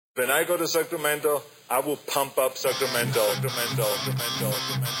When I go to Sacramento, I will pump up Sacramento.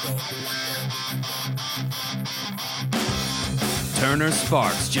 Turner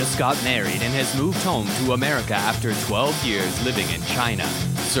Sparks just got married and has moved home to America after 12 years living in China.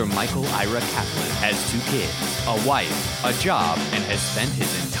 Sir Michael Ira Kaplan has 2 kids, a wife, a job, and has spent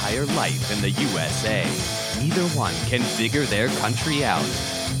his entire life in the USA. Neither one can figure their country out.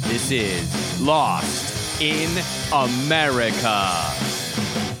 This is Lost in America.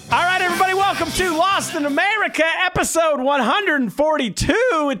 All right, everybody, welcome to Lost in America, episode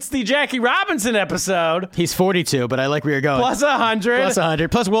 142. It's the Jackie Robinson episode. He's 42, but I like where you're going. Plus 100. Plus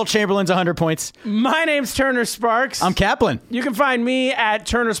 100. Plus Wilt Chamberlain's 100 points. My name's Turner Sparks. I'm Kaplan. You can find me at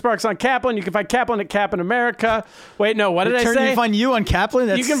Turner Sparks on Kaplan. You can find Kaplan at Kaplan America. Wait, no, what did I say? You can find you on Kaplan?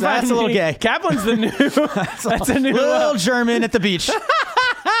 You can find that's a little gay. Kaplan's the new... that's a new... Little German at the beach.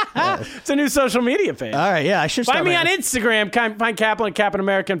 It's a new social media page. All right, yeah, I should Find me on Instagram. Find Kaplan at Kaplan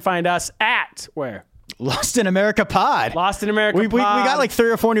America and find us at where? Lost in America Pod. Lost in America we Pod. We got like 3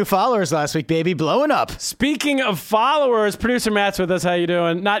 or 4 new followers last week, baby. Blowing up. Speaking of followers, producer Matt's with us. How you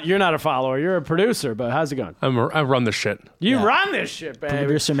doing? You're not a follower. You're a producer, but how's it going? I run this shit. You run this shit, baby.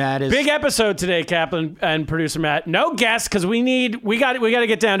 Producer Matt is... Big episode today, Kaplan and producer Matt. No guests because we got to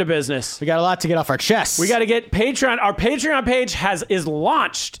get down to business. We got a lot to get off our chests. We got to get Patreon. Our Patreon page is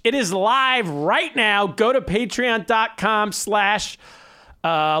launched. It is live right now. Go to patreon.com/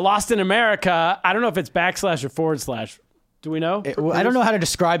 Lost in America. I don't know if it's / or /. Do we know? I don't know how to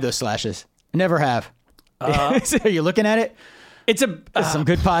describe those slashes. Never have. Are you looking at it? It's some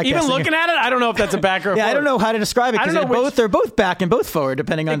good podcasting. Even looking at it, I don't know if that's a back or a forward. I don't know how to describe it because they're both back and both forward,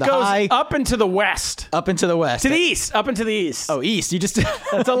 depending on the high. It goes up and to the west. Up and to the west. To the east. Up and to the east. Oh, east. You just...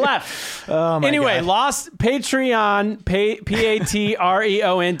 That's a left. Oh, my anyway, God. Lost Patreon,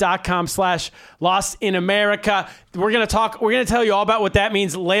 patreon.com / Lost in America. We're going to tell you all about what that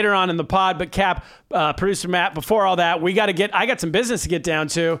means later on in the pod. But Cap, producer Matt, before all that, I got some business to get down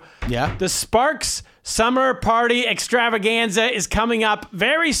to. Yeah. The Sparks Summer Party Extravaganza is coming up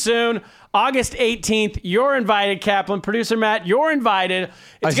very soon, August 18th. You're invited, Kaplan. Producer Matt, you're invited.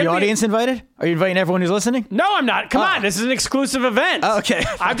 Is the audience invited? Are you inviting everyone who's listening? No, I'm not. Come on. This is an exclusive event. Oh, okay.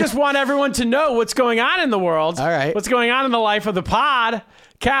 I just want everyone to know what's going on in the world. All right. What's going on in the life of the pod.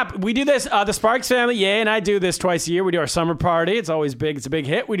 Cap, we do this, the Sparks family, and I do this twice a year. We do our summer party. It's always big. It's a big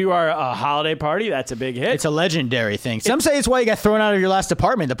hit. We do our holiday party. That's a big hit. It's a legendary thing. Some say it's why you got thrown out of your last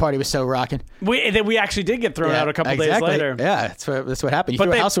apartment. The party was so rocking. We actually did get thrown out a couple days later. Yeah, that's what happened. You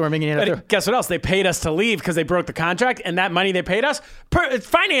threw a housewarming and you guess what else? They paid us to leave because they broke the contract, and that money they paid us, it's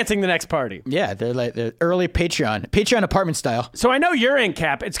financing the next party. Yeah, they're like the early Patreon apartment style. So I know you're in,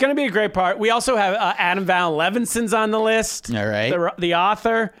 Cap. It's going to be a great part. We also have Adam Val Levinson's on the list. All right. The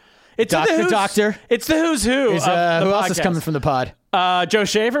author. It's Doctor. It's the who's who. Who else is coming from the pod? Joe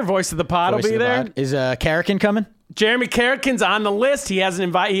Schaefer, voice of the pod, will be there. Is Carrican coming? Jeremy Carrican's on the list. He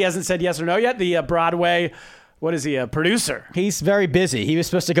hasn't said yes or no yet. The Broadway, what is he? A producer. He's very busy. He was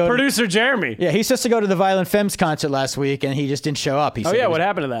supposed to go. Producer Jeremy. Yeah, he's supposed to go to the Violent Femmes concert last week, and he just didn't show up. What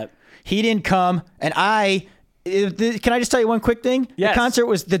happened to that? He didn't come, and can I just tell you one quick thing? Yes. The concert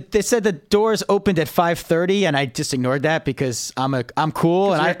was they said the doors opened at 5:30, and I just ignored that because I'm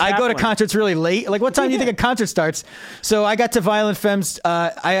cool and I go to concerts really late. Like, what time do you think a concert starts? So I got to Violent Femmes.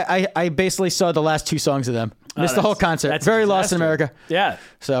 I basically saw the last 2 songs of them. Missed the whole concert. That's very Lost in America. Yeah.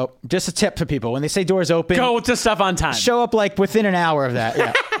 So just a tip for people when they say doors open, go to stuff on time. Show up like within an hour of that.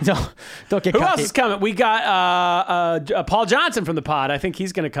 Yeah. Don't get. Who else is coming? We got Paul Johnson from the pod. I think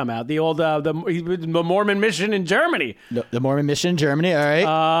he's going to come out. The old the Mormon mission in Germany. The Mormon mission in Germany. All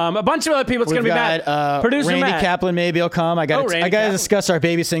right. A bunch of other people. It's going to be Matt. Producer Randy Matt. Kaplan maybe will come. I got to discuss our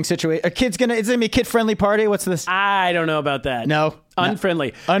babysitting situation. It's going to be a kid friendly party. What's this? I don't know about that. No.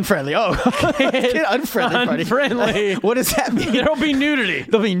 Unfriendly. Unfriendly. Oh, unfriendly party. Unfriendly. What does that mean? There'll be nudity.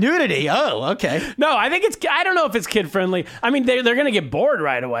 There'll be nudity. Oh, okay. No, I think I don't know if it's kid friendly. I mean, they're going to get bored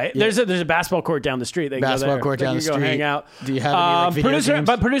right away. Yeah. There's a basketball court down the street. They can court down the street. Go hang out. Do you have any video games?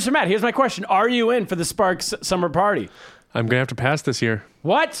 But producer Matt, here's my question: are you in for the Sparks summer party? I'm gonna have to pass this year.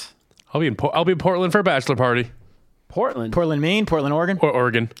 What? I'll be in Portland for a bachelor party. Portland, Maine, Portland, Oregon, or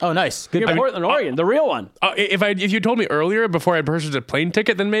Oregon. Oh, nice. Good. Portland, Oregon, the real one. If you told me earlier before I purchased a plane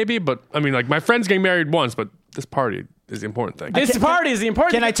ticket, then maybe. But I mean, like my friend's getting married once, but this party is the important thing. This party is the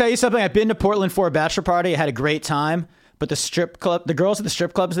important thing. Can I tell you something? I've been to Portland for a bachelor party. I had a great time. But the girls at the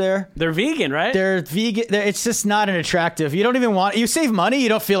strip clubs there, they're vegan, right? They're vegan. It's just not an attractive. You don't even you save money. You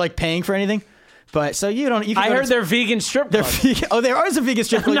don't feel like paying for anything. But so you don't. I heard they're vegan strip clubs. There is a vegan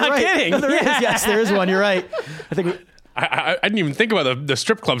strip club. I'm not kidding. No, there is. Yes, there is one. You're right. I think. I didn't even think about the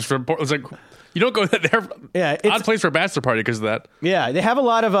strip clubs for Portland. It's like You don't go there. Yeah, odd place for a bachelor party because of that. Yeah, they have a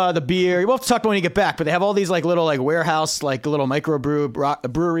lot of the beer. We'll have to talk about when you get back, but they have all these like little like warehouse, like little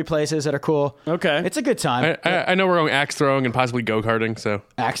brewery places that are cool. Okay. It's a good time. I know we're going axe throwing and possibly go-karting, so.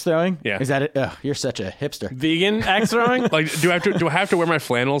 Axe throwing? Yeah. Is that it? Ugh, you're such a hipster. Vegan axe throwing? Like, do I have to wear my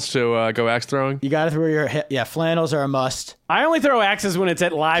flannels to go axe throwing? You got to throw your flannels are a must. I only throw axes when it's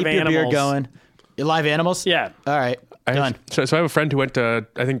at live Keep animals. your beer going. Your live animals? Yeah. All right. Done. So I have a friend who went to,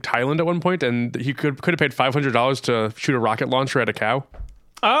 I think, Thailand at one point, and he could have paid $500 to shoot a rocket launcher at a cow.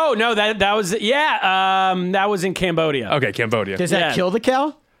 Oh, no, that was, that was in Cambodia. Okay, Cambodia. Does that kill the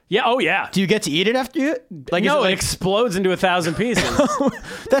cow? Yeah, oh, yeah. Do you get to eat it after you? Like, No, is it it explodes into 1,000 pieces.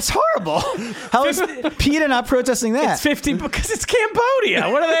 That's horrible. How is PETA not protesting that? It's 50 because it's Cambodia.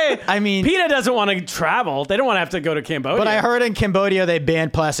 What are they? I mean- PETA doesn't want to travel. They don't want to have to go to Cambodia. But I heard in Cambodia they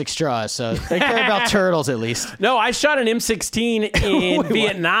banned plastic straws, so they care about turtles at least. No, I shot an M16 in Wait, what?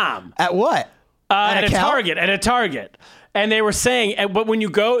 Vietnam. At what? At a cow? Target. And they were saying, but when you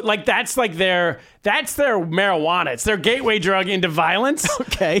go, like, that's their marijuana. It's their gateway drug into violence.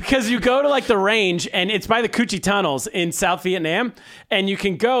 Okay. Because you go to, like, the range, and it's by the Cu Chi tunnels in South Vietnam, and you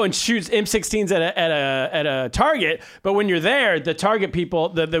can go and shoot M16s at a target. But when you're there, the target people,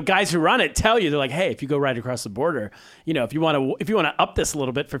 the guys who run it, tell you, they're like, hey, if you go right across the border, you know, if you want to up this a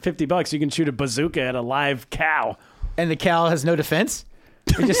little bit for $50, you can shoot a bazooka at a live cow. And the cow has no defense?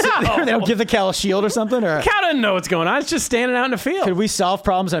 They just sit there, they don't give the cow a shield or something? Or Cow doesn't know what's going on. It's just standing out in the field. could we solve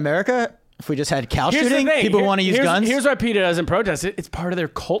problems in America if we just had cow Here's shooting? the thing. People want to use guns? Here's why PETA doesn't protest it. It's part of their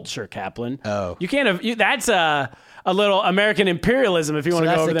culture, Kaplan. Oh. You can't have... that's a little American imperialism if you want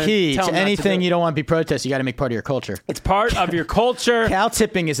to go That's over the there. key. And tell To them not anything do it. you don't want to be protested, you got to make part of your culture. It's part of your culture. Cow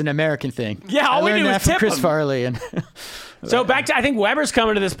tipping is an American thing. Yeah, all I we learned do that is from tip Chris 'em. Farley. And So back to... I think Weber's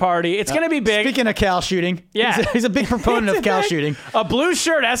coming to this party. It's going to be big. Speaking of cow shooting, Yeah. he's a big proponent of cow shooting. A blue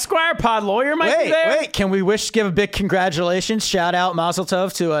shirt Esquire pod lawyer might be there. Wait, can we give a big congratulations, shout out Mazel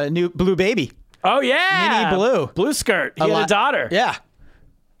Tov to a new blue baby. Oh, yeah. Mini Blue. Blue skirt. He had a daughter. Yeah.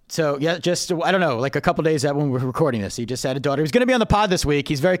 So, yeah, just, I don't know, like a couple days out when we were recording this, he just had a daughter. He was going to be on the pod this week.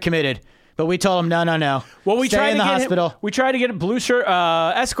 He's very committed. But we told him, no. Well, we Stay tried in to the get hospital. we tried to get a blue shirt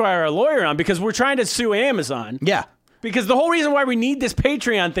Esquire, a lawyer, on because we're trying to sue Amazon. Yeah. Because the whole reason why we need this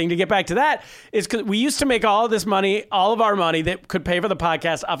Patreon thing, to get back to that, is because we used to make all of this money, all of our money that could pay for the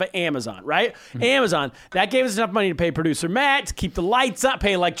podcast off of Amazon, right? Mm-hmm. Amazon, that gave us enough money to pay producer Matt, to keep the lights up,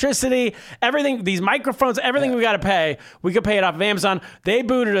 pay electricity, everything, these microphones, everything we got to pay. We could pay it off of Amazon. They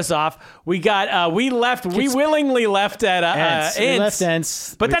booted us off. We willingly left at Ents. We Ents. left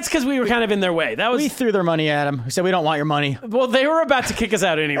Ents. But that's because we were kind of in their way. That was We threw their money at him. We said, we don't want your money. well, they were about to kick us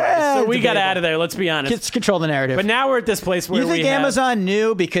out anyway, so we got debatable. out of there. Let's be honest. Let's control the narrative. But now we're at this place where You think we have- Amazon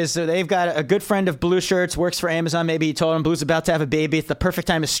knew because they've got a good friend of Blue Shirts, works for Amazon. Maybe he told him Blue's about to have a baby. It's the perfect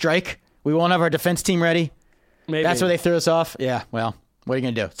time to strike. We won't have our defense team ready. Maybe. That's where they threw us off. Yeah, well, what are you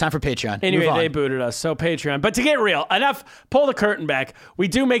going to do? It's time for Patreon. Anyway, Move on. they booted us. So Patreon. But to get real, pull the curtain back. We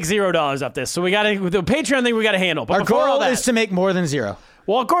do make $0 off this. So we got to, the Patreon thing we got to handle. But Our before all goal that, is to make more than zero.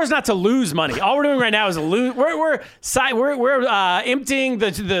 well, of course not to lose money. All we're doing right now is lose. We're emptying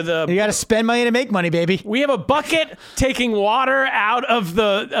the You got to spend money to make money, baby. we have a bucket taking water out of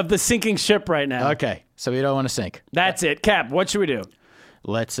the sinking ship right now. Okay, so we don't want to sink. That's it. Cap, what should we do?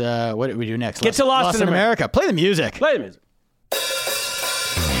 Let's, what do we do next? Get to Lost in America. Play the music. Play the music.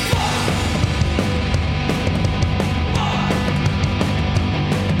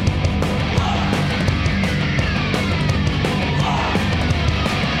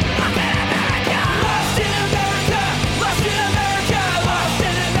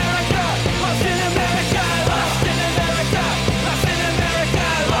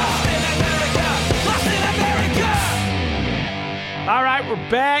 All right, we're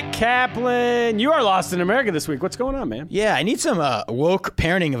back, Kaplan. You are lost in America this week. What's going on, man? Yeah, I need some woke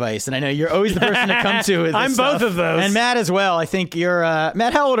parenting advice, and I know you're always the person to come to with this I'm both stuff. of those. And Matt as well. I think you're,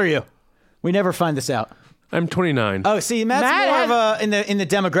 Matt, how old are you? We never find this out. I'm 29. Oh, see, Matt's Matt more has- of in the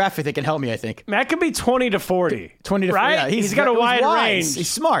demographic that can help me, I think. Matt could be 20 to 40. 20 to 40. right? Yeah, he's got a wide wise. range. He's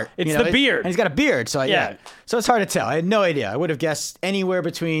smart. It's the beard. And he's got a beard. So Yeah. So it's hard to tell. I had no idea. I would have guessed anywhere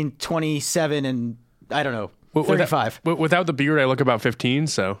between 27 and, I don't know, 35. Without the beard, I look about 15,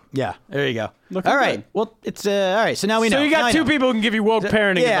 so. Yeah, there you go. Looking All right. good. Well, it's all right. So now we know. So you Now got I two know. people who can give you woke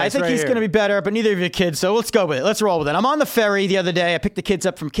parenting Yeah, I advice think right he's here. going to be better, but neither of your kids. So let's go with it. Let's roll with it. I'm on the ferry the other day. I picked the kids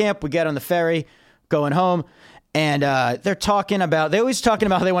up from camp. We get on the ferry, going home, and they're talking about. They always talking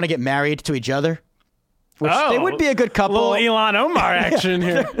about how they want to get married to each other. which they would be a good couple. A little Elon Omar action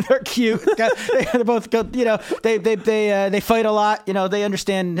here. They're cute. They're both good. They fight a lot. They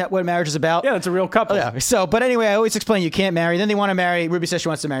understand what marriage is about. Yeah, it's a real couple. Yeah. So, but anyway, I always explain you can't marry. Then they want to marry. Ruby says she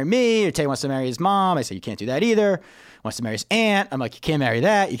wants to marry me. Or Tay wants to marry his mom. I say you can't do that either. Wants to marry his aunt. I'm like, you can't marry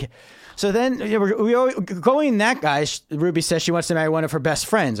that. You can't. So then we're going that guy. Ruby says she wants to marry one of her best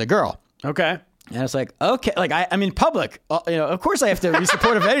friends, a girl. Okay. And it's like, okay, like I'm in public, of course I have to be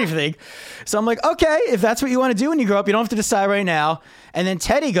supportive of anything. So I'm like, okay, if that's what you want to do when you grow up, you don't have to decide right now. And then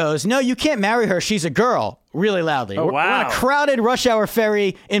Teddy goes, no, you can't marry her. She's a girl, really loudly. Oh, wow. We're on a crowded rush hour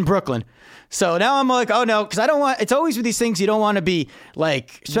ferry in Brooklyn. So now I'm like, oh no, because I don't want, it's always with these things you don't want to be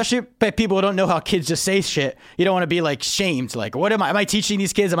like, especially by people who don't know how kids just say shit. You don't want to be like shamed. Like, what am I teaching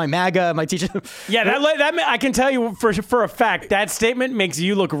these kids? Am I MAGA? Am I teaching them? Yeah, that I can tell you for a fact, that statement makes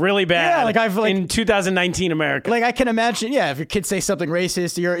you look really bad in 2019 America. Like I can imagine, if your kids say something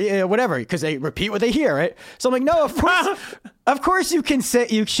racist or whatever, because they repeat what they hear, right? So I'm like, no, of course you can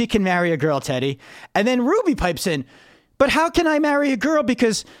say, she can marry a girl, Teddy. And then Ruby pipes in, but how can I marry a girl?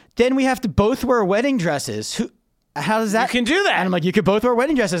 Because then we have to both wear wedding dresses. How does that? You can do that. And I'm like, you could both wear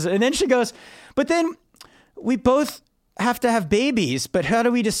wedding dresses. And then she goes, but then we both have to have babies. But how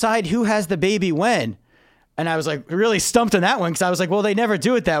do we decide who has the baby when? And I was like really stumped on that one because I was like, well, they never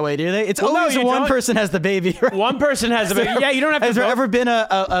do it that way, do they? It's always one person has the baby. Right? One person has a baby. Yeah, you don't have to. Has there ever been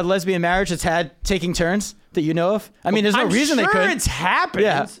a lesbian marriage that's had taking turns that you know of? I mean, there's no reason they could. It's happened.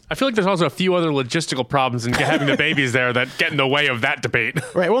 Yeah. I feel like there's also a few other logistical problems in having the babies there that get in the way of that debate.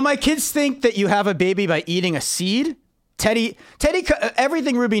 Right. Well, my kids think that you have a baby by eating a seed. Teddy,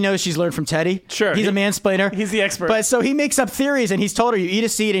 everything Ruby knows she's learned from Teddy. Sure. He's a mansplainer. He's the expert. But so he makes up theories and he's told her you eat a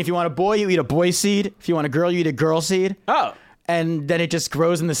seed and if you want a boy, you eat a boy seed. If you want a girl, you eat a girl seed. Oh. And then it just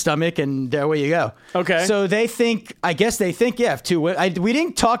grows in the stomach and away you go. Okay. So they think, if two, we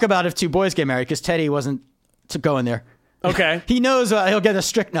didn't talk about if two boys get married because Teddy wasn't to go in there. Okay. He knows he'll get a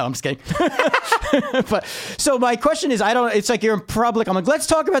strict, no, I'm just kidding. But so my question is, it's like you're in public. I'm like, let's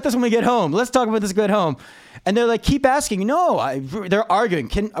talk about this when we get home. Let's talk about this when we get home. And they're like, keep asking. No, they're arguing.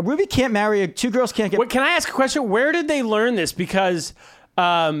 Ruby can't marry, two girls can't get. Wait, can I ask a question? Where did they learn this? Because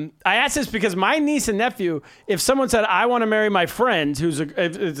I asked this because my niece and nephew, if someone said, I want to marry my friend who's a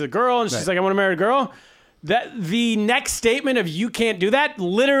girl, and she's like, I want to marry a girl, that the next statement of you can't do that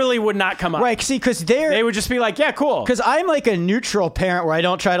literally would not come up. Right, see, because they would just be like, yeah, cool. Because I'm like a neutral parent where I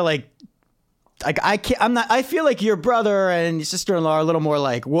don't try to like I feel like your brother and your sister-in-law are a little more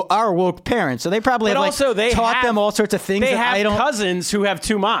like our woke parents, so they probably taught them all sorts of things. They have cousins who have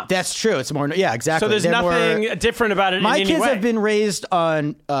two moms. That's true. It's more, exactly. So there's nothing different about it. My in any kids way. have been raised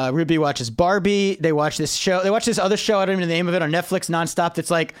on. Ruby watches Barbie. They watch this show. They watch this other show. I don't even know the name of it on Netflix nonstop. That's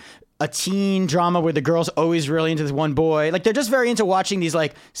like a teen drama where the girl's always really into this one boy. Like they're just very into watching these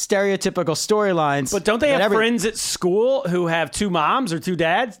like stereotypical storylines. But don't they have friends at school who have two moms or two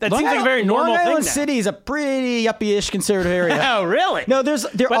dads? That seems like a very normal thing. Long Island City is a pretty yuppie-ish conservative area. Oh, really? No,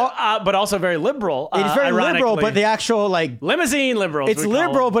 but also very liberal. It's very liberal, but the actual like limousine liberals. It's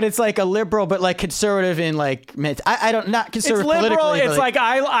liberal, but it's like a liberal, but like conservative in like I don't not conservative. It's liberal. Politically. It's like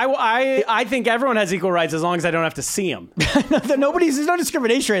I think everyone has equal rights as long as I don't have to see them. There's no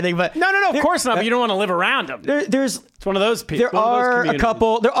discrimination or anything, but. No, of course not. But you don't want to live around them. It's one of those people. There are a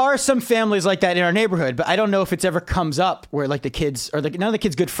couple. There are some families like that in our neighborhood, but I don't know if it's ever comes up where like the kids are like none of the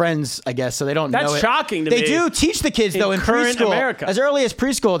kids good friends. I guess so they don't know it. That's shocking to me. They do teach the kids though in current preschool. America. As early as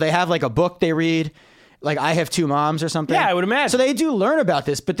preschool, they have like a book they read. Like I Have Two Moms or something. Yeah, I would imagine. So they do learn about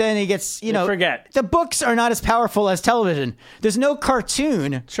this, but then he gets, forget. The books are not as powerful as television. There's no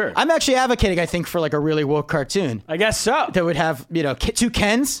cartoon. Sure. I'm actually advocating, I think, for like a really woke cartoon. I guess so. That would have, two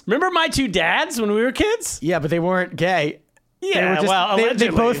Kens. Remember my two dads when we were kids? Yeah, but they weren't gay. Yeah, allegedly.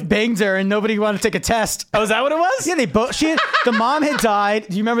 They both banged her and nobody wanted to take a test. Oh, is that what it was? Yeah, the mom had died.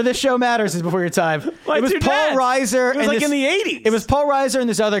 Do you remember This Show Matters? Is before your time. It was Paul Reiser. It was like in the 80s. It was Paul Reiser and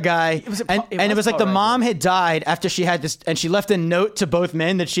this other guy. It was like the mom had died after she had this, and she left a note to both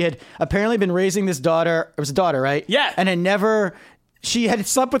men that she had apparently been raising this daughter. It was a daughter, right? Yeah. And had never. She had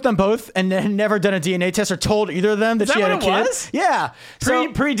slept with them both and then never done a DNA test or told either of them that she had a kid. Was? Yeah.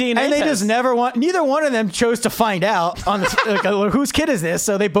 Pre-DNA And they test. just neither one of them chose to find out on this, whose kid is this?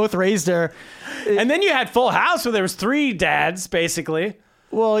 So they both raised her. And then you had Full House where there was three dads, basically.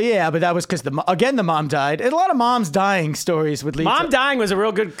 Well, yeah, but that was because the mom died. And a lot of moms dying stories would lead Mom to... dying was a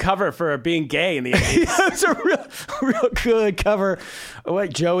real good cover for being gay in the 80s. It was a real good cover.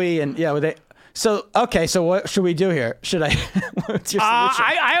 Like Joey and So what should we do here? Should I? What's your solution?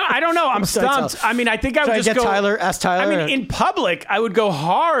 I don't know. I'm stumped. I mean, I think I would just go. Ask Tyler. I mean, in public, I would go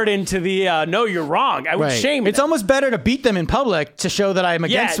hard into the no, you're wrong. I would shame. It's almost better to beat them in public to show that I'm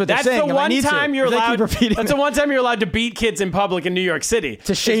against what they're saying. That's the one time you're allowed. That's the one time you're allowed to beat kids in public in New York City.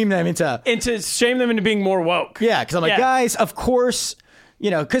 To shame them into shame them into being more woke. Yeah, because I'm like, guys, of course.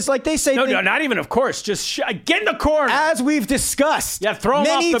 Because like they say... No, not even of course. Just get in the corner. As we've discussed throw them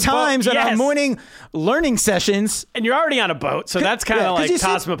many off the times boat. at our morning learning sessions. And you're already on a boat, so that's kind of like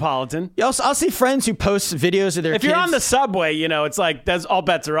cosmopolitan. I'll see friends who post videos of their kids. If you're on the subway, it's like all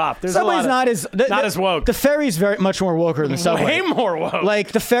bets are off. Subway's not as woke. The ferry's very much more woker than the subway. Way more woke.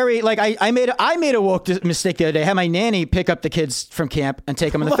 Like the ferry, like I made a woke mistake the other day. I had my nanny pick up the kids from camp and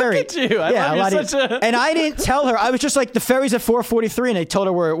take them on the ferry. Look at you. I love you such a... And I didn't tell her. I was just like, the ferry's at 4:43, and I told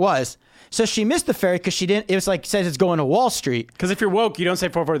her where it was. So she missed the ferry because she didn't. It was like says it's going to Wall Street. Because if you're woke, you don't say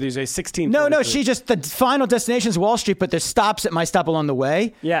 4:43, you say 16. No. She just the final destination is Wall Street, but there's stops at my stop along the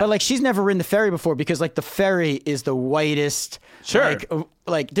way. Yeah. But like she's never ridden the ferry before because like the ferry is the whitest. Sure.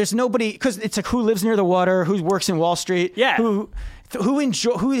 Like there's nobody because it's like who lives near the water, who works in Wall Street. Yeah. Who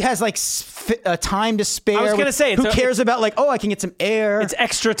has like time to spare. I was gonna say, who cares about like I can get some air. It's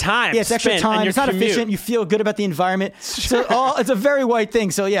extra time. Yeah, it's extra time. It's not efficient. You feel good about the environment. So it's a very white thing.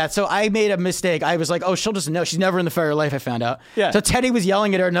 So yeah, so I made a mistake. I was like, she'll just know. She's never in the ferry life. I found out. Yeah. So Teddy was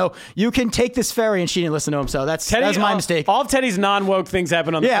yelling at her, "No, you can take this ferry," and she didn't listen to him. So that was my mistake. All of Teddy's non-woke things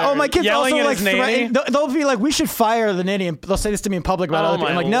happen on the ferry. Yeah. Oh, my kids yelling also at like his nanny. they'll be like, "We should fire the nanny," and they'll say this to me in public about other people.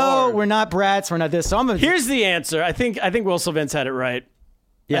 I'm like, "No, we're not brats. We're not this." So here's the answer. I think Will Sylvince had it right.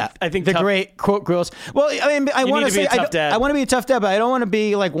 Yeah, I think the great quote girls. Well, I mean, I want to say I want to be a tough dad, but I don't want to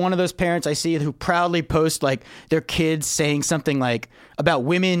be like one of those parents I see who proudly post like their kids saying something like about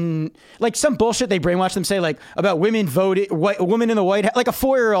women, like some bullshit they brainwash them say like about women voting, women in the White House, like a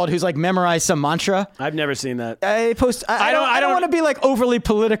 4-year-old who's like memorized some mantra. I've never seen that. I don't want to be like overly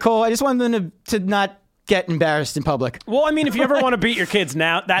political. I just want them to not get embarrassed in public. Well, I mean, if you ever want to beat your kids,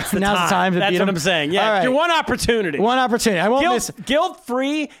 now's the time. Now's the time to That's beat what them. I'm saying. Yeah, right. Your one opportunity. I won't miss.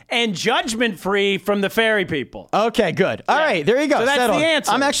 Guilt-free and judgment-free from the ferry people. Okay, good. All right, there you go. So that's Settled. the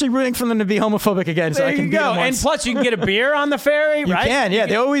answer. I'm actually rooting for them to be homophobic again, so I can beat them once. And plus, you can get a beer on the ferry, right? You can, yeah.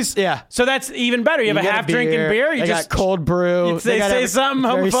 They always, yeah. So that's even better. You have a half-drinking beer. You got cold brew. They say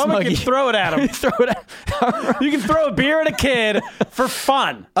something homophobic, you throw it at them. You can throw a beer at a kid for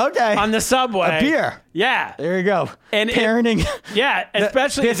fun. Okay. On the subway. A beer. Yeah. There you go. And parenting. Yeah,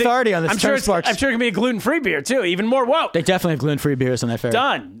 especially the authority on this. I'm sure it can be a gluten-free beer too, even more woke. They definitely have gluten-free beers on that ferry.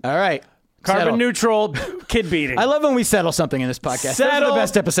 Done. All right. Carbon neutral kid beating. I love when we settle something in this podcast. Those are the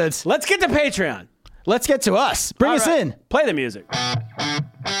best episodes. Let's get to Patreon. Let's get to us. Bring us in. Play the music.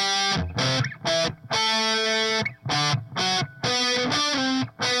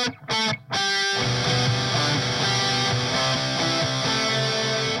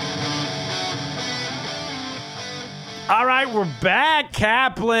 All right, we're back,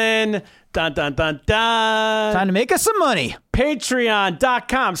 Kaplan. Dun, dun, dun, dun. Time to make us some money.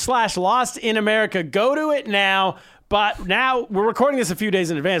 Patreon.com/Lost in America. Go to it now. But now we're recording this a few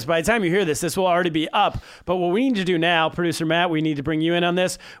days in advance. By the time you hear this, this will already be up. But what we need to do now, producer Matt, we need to bring you in on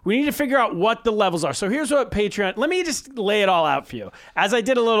this. We need to figure out what the levels are. So here's what Patreon, let me just lay it all out for you. As I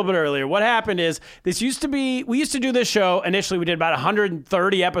did a little bit earlier, what happened is we used to do this show. Initially, we did about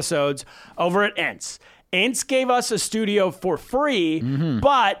 130 episodes over at Ents. Ents gave us a studio for free,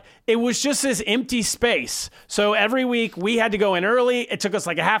 but it was just this empty space. So every week we had to go in early. It took us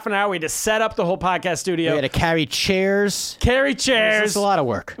like a half an hour. We had to set up the whole podcast studio. We had to carry chairs. It's a lot of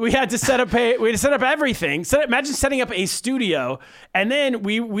work. We had to set up everything. Imagine setting up a studio, and then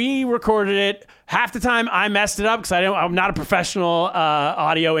we recorded it. Half the time I messed it up because I'm not a professional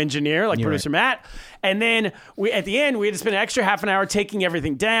audio engineer like producer Matt. And then at the end, we had to spend an extra half an hour taking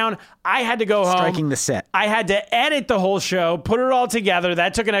everything down. I had to go home. Striking the set. I had to edit the whole show, put it all together.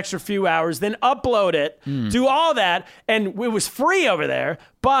 That took an extra few hours. Then upload it, do all that. And it was free over there.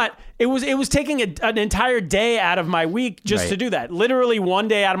 But it was taking an entire day out of my week just to do that. Literally one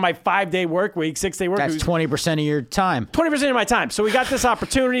day out of my 5-day work week, 6-day work week. That's 20% of your time. 20% of my time. So we got this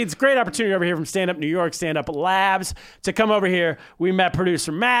opportunity. It's a great opportunity over here from Stand Up New York, Stand Up Labs, to come over here. We met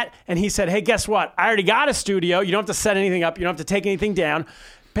producer Matt, and he said, hey, guess what? I already got a studio. You don't have to set anything up. You don't have to take anything down.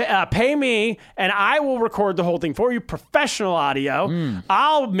 Pay me, and I will record the whole thing for you, professional audio.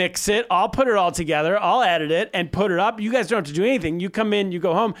 I'll mix it. I'll put it all together. I'll edit it and put it up. You guys don't have to do anything. You come in, you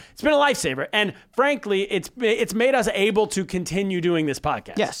go home. It's been a lifesaver. And frankly, it's made us able to continue doing this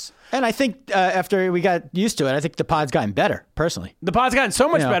podcast. Yes. And I think after we got used to it, I think the pod's gotten better, personally. The pod's gotten so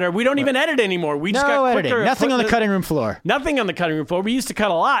much better. We don't even edit anymore. We just got editing. quicker. Nothing on the cutting room floor. Nothing on the cutting room floor. We used to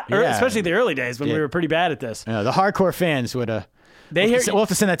cut a lot, especially the early days when we were pretty bad at this. The hardcore fans would we'll have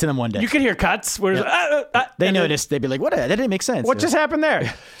to send that to them one day. You could hear cuts where they noticed. They'd be like, "What? That didn't make sense. What just happened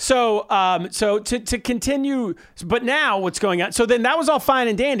there?" So to continue, but now what's going on? So then that was all fine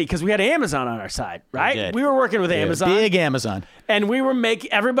and dandy because we had Amazon on our side, right? We were working with Amazon, big Amazon, and we were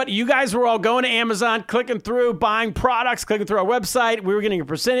making everybody. You guys were all going to Amazon, clicking through, buying products, clicking through our website. We were getting a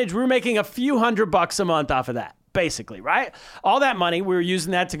percentage. We were making a few $100 a month off of that. Basically, right? All that money, we were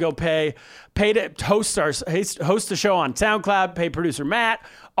using that to go pay to host the show on SoundCloud, pay producer Matt,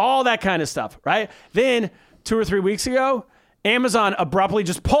 all that kind of stuff, right? Then 2 or 3 weeks ago, Amazon abruptly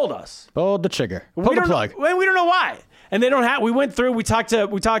just pulled us. Pulled the trigger. Pulled the plug. We don't know why. And they don't have. We went through. We talked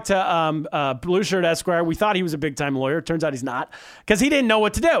to Blue Shirt Esquire. We thought he was a big time lawyer. Turns out he's not, because he didn't know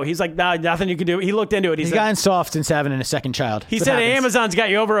what to do. He's like, nah, nothing you can do. He looked into it. He's gotten soft since having a second child. He said Amazon's got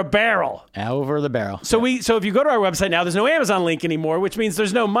you over a barrel. Over the barrel. So if you go to our website now, there's no Amazon link anymore, which means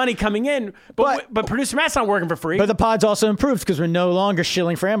there's no money coming in. But producer Matt's not working for free. But the pod's also improved because we're no longer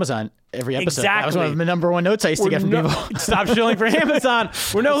shilling for Amazon every episode. Exactly. That was one of the number one notes I used to get from people. Stop shilling for Amazon.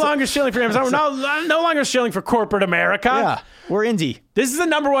 We're no longer shilling for Amazon. We're no longer shilling for corporate America. Yeah, we're indie. This is the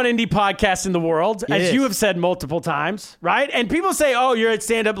number one indie podcast in the world, as you have said multiple times, right? And people say, oh, you're at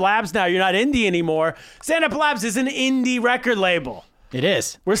Stand Up Labs now. You're not indie anymore. Stand Up Labs is an indie record label. It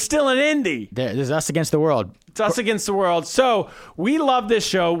is. We're still an indie. There's us against the world. It's us against the world. So we love this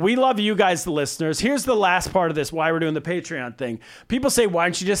show. We love you guys, the listeners. Here's the last part of this, why we're doing the Patreon thing. People say, why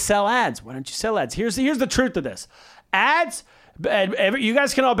don't you just sell ads? Why don't you sell ads? Here's the truth of this. Ads, you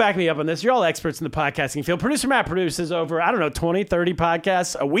guys can all back me up on this. You're all experts in the podcasting field. Producer Matt produces over, 20, 30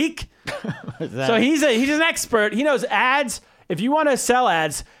 podcasts a week. So he's an expert. He knows ads. If you want to sell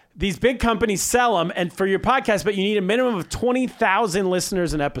ads, these big companies sell them, and for your podcast, but you need a minimum of 20,000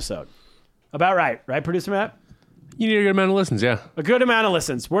 listeners an episode. About right, Producer Matt? You need a good amount of listens, yeah. A good amount of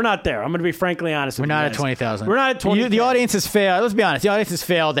listens. We're not there. I'm going to be frankly honest with you. We're not at 20,000. We're not at 20,000. The audience has failed. Let's be honest. The audience has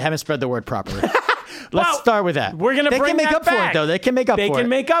failed. They haven't spread the word properly. Let's start with that. We're going to bring that back. They can make up for it, though. They can make up for it. They can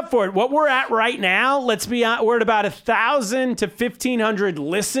make up for it. What we're at right now, we're at about 1,000 to 1,500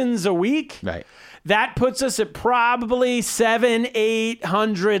 listens a week. Right. That puts us at probably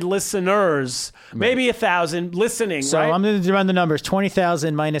 700-800 listeners, maybe 1,000 listening. So right? I'm going to run the numbers: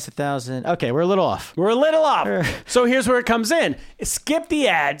 20,000 minus 1,000. Okay, we're a little off. So here's where it comes in: skip the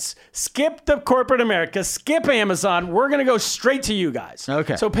ads, skip the corporate America, skip Amazon. We're going to go straight to you guys.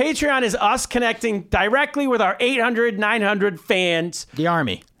 Okay. So Patreon is us connecting directly with our 800, 900 fans. The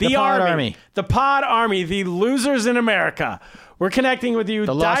army. The pod army. The pod army. The losers in America. We're connecting with you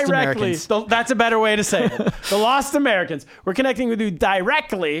directly. That's a better way to say it. The lost Americans. We're connecting with you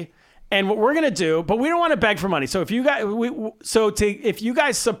directly, and what we're going to do, but we don't want to beg for money. So if you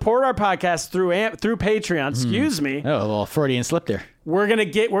guys support our podcast through Patreon, excuse me. Oh, a little Freudian slip there. We're going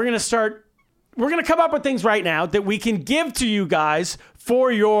to come up with things right now that we can give to you guys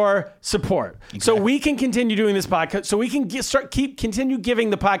for your support. Exactly. So we can continue doing this podcast. So we can continue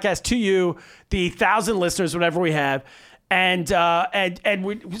giving the podcast to you, the 1,000 listeners, whatever we have. And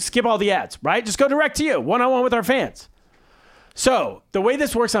we skip all the ads, right? Just go direct to you, one-on-one with our fans. So the way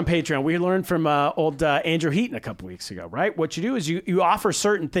this works on Patreon, we learned from old Andrew Heaton a couple weeks ago, right? What you do is you offer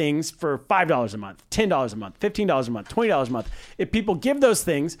certain things for $5 a month, $10 a month, $15 a month, $20 a month. If people give those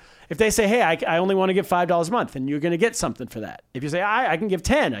things, if they say, hey, I only want to give $5 a month, then you're going to get something for that. If you say, I can give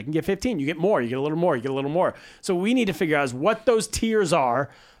 10, I can give 15, you get more, you get a little more, you get a little more. So we need to figure out what those tiers are,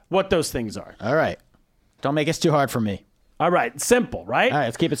 what those things are. All right. Don't make it too hard for me. All right. Simple, right? All right.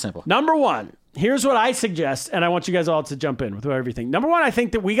 Let's keep it simple. Number one, here's what I suggest, and I want you guys all to jump in with everything. Number one, I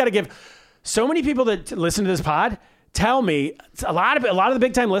think that we got to give so many people that listen to this pod tell me a lot of the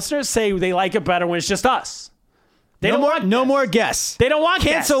big time listeners say they like it better when it's just us. No more guests. They don't want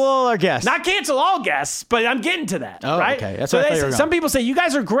cancel guests. all our guests. Not cancel all guests, but I'm getting to that. Oh, right? Okay. That's so what I thought you were going. Some people say you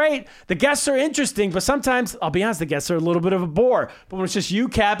guys are great. The guests are interesting, but sometimes I'll be honest, the guests are a little bit of a bore. But when it's just you,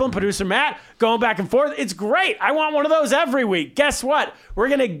 Kaplan, producer Matt, going back and forth, it's great. I want one of those every week. Guess what? We're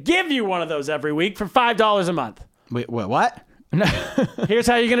gonna give you one of those every week for $5 a month. Wait, what? Here's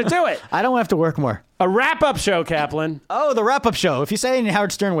how you're gonna do it. I don't have to work more. A wrap-up show, Kaplan. Oh, the wrap-up show. If you say it in a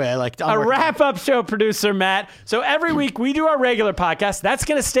Howard Stern way, I like a wrap-up show, producer Matt. So every week we do our regular podcast. That's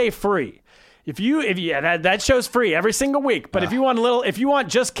going to stay free. That show's free every single week. But if you want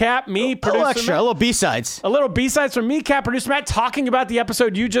just Cap, me, producer extra, Matt, a little B-sides. a little B-sides from me, Cap, producer Matt, talking about the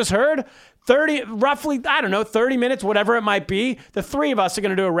episode you just heard. 30 minutes, whatever it might be. The three of us are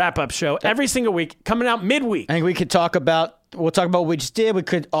going to do a wrap-up show every single week, coming out midweek. I think we'll talk about what we just did. We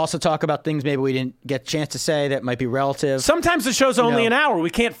could also talk about things maybe we didn't get a chance to say that might be relative. Sometimes the show's only an hour.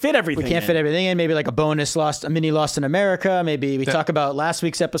 We can't fit everything in. Maybe like a mini Lost in America. Maybe we talk about last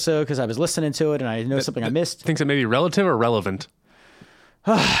week's episode because I was listening to it and I know something I missed. Things that may be relative or relevant.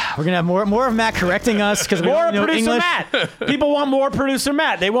 We're gonna have more of Matt correcting us because more know producer English. Matt. People want more producer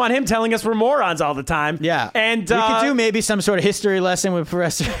Matt. They want him telling us we're morons all the time. Yeah, and we could do maybe some sort of history lesson with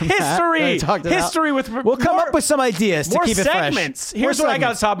Professor history with. We'll come up with some ideas to keep it fresh. Segments. Here's what I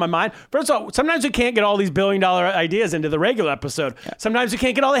got on top of my mind. First of all, sometimes we can't get all these $1 billion ideas into the regular episode. Sometimes we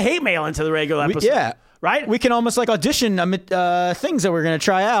can't get all the hate mail into the regular episode. Right? We can almost like audition things that we're going to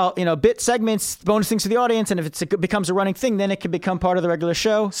try out, bit segments, bonus things to the audience. And if it becomes a running thing, then it can become part of the regular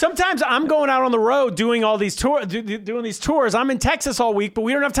show. Sometimes I'm going out on the road doing all these doing these tours. I'm in Texas all week, but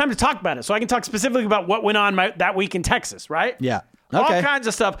we don't have time to talk about it. So I can talk specifically about what went on that week in Texas, right? Yeah. Okay. All kinds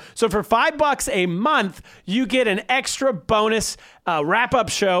of stuff. So for $5 a month, you get an extra bonus wrap-up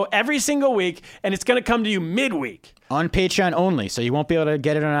show every single week, and it's going to come to you midweek. On Patreon only, so you won't be able to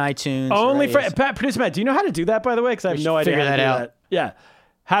get it on iTunes. Only for producer Matt. Do you know how to do that, by the way? Because I have no idea how to do that. Yeah,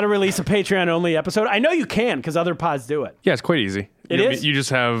 how to release a Patreon only episode. I know you can because other pods do it. Yeah, it's quite easy. It is. You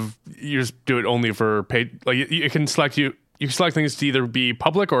just do it only for paid. Like you can select You can select things to either be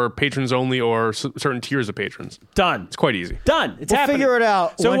public or patrons only or certain tiers of patrons. Done. It's quite easy. Done. It's happening. Figure it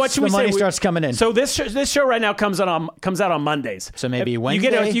out so once what should the money starts coming in. So this show right now comes out on Mondays. So maybe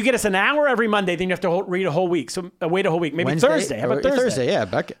Wednesday? You get us an hour every Monday, then you have to read a whole week. So wait a whole week. Maybe Wednesday? Thursday. How about Thursday? Thursday,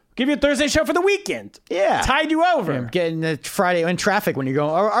 yeah. Give you a Thursday show for the weekend. Yeah. Tide you over. Yeah, getting the Friday in traffic when you're going.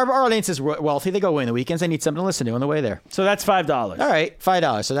 Our audience is wealthy. They go away on the weekends. They need something to listen to on the way there. So that's $5. All right,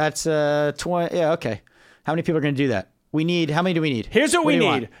 $5. So that's 20. Yeah, okay. How many people are going to do that? How many do we need? Here's what we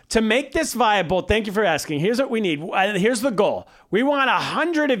need to make this viable. Thank you for asking. Here's what we need. Here's the goal. We want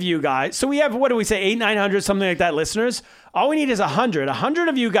 100 of you guys. So we have, what do we say, 900, something like that, listeners. All we need is 100. 100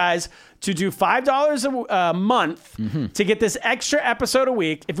 of you guys to do $5 a month to get this extra episode a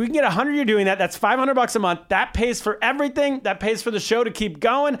week. If we can get 100 you doing that, that's $500 a month. That pays for everything. That pays for the show to keep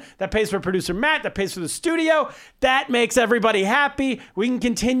going. That pays for producer Matt. That pays for the studio. That makes everybody happy. We can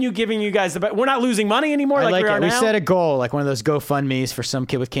continue giving you guys the best. We're not losing money anymore like we are now. We set a goal, like one of those GoFundMes for some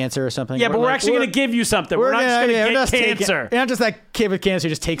kid with cancer or something. Yeah, but we're actually going to give you something. We're not just going to get cancer. You're not just that kid with cancer who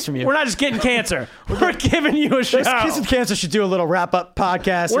just takes from you. We're not just getting cancer. We're giving you a show. Kids with cancer should do a little wrap-up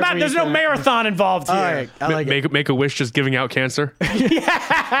podcast. There's no marathon involved here. All right, I like it. Make a wish just giving out cancer.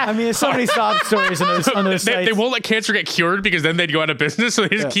 I mean, there's so many sob stories on those sites. They won't let cancer get cured because then they'd go out of business. So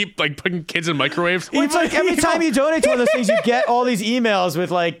they just keep like putting kids in microwaves. It's like every time you donate to one of those things, you get all these emails with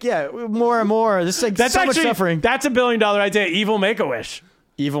more and more. This is like that's so much suffering. That's $1 billion idea. Evil Make-A-Wish.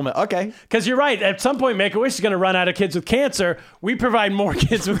 Okay. Because you're right. At some point, Make-A-Wish is going to run out of kids with cancer. We provide more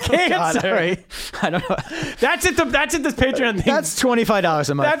kids with cancer. God, all right. I don't know. That's it. That's it. This Patreon thing. That's $25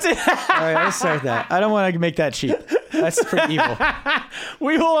 a month. That's it. All right, let's start that. I don't want to make that cheap. That's pretty evil.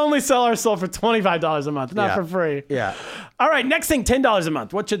 We will only sell our soul for $25 a month, not for free. Yeah. All right. Next thing, $10 a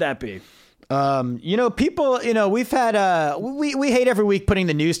month. What should that be? People. We've had. We hate every week putting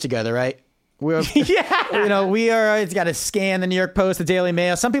the news together, right? We are. It's got to scan the New York Post, the Daily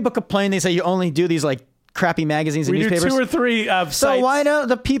Mail. Some people complain. They say you only do these like crappy magazines and newspapers. We do 2 or 3 sites. So why don't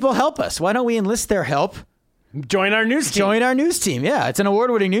the people help us? Why don't we enlist their help? Join our news team. Join our news team. Yeah, it's an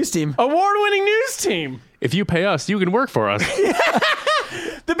award-winning news team. Award-winning news team. If you pay us, you can work for us.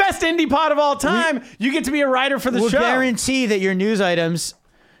 The best indie pod of all time. You get to be a writer for the show. We'll guarantee that your news items,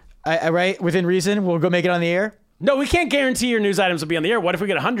 right, within reason, we'll go make it on the air. No, we can't guarantee your news items will be on the air. What if we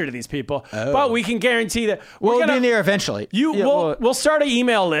get 100 of these people? Oh. But we can guarantee that we'll be in the air eventually. We'll start an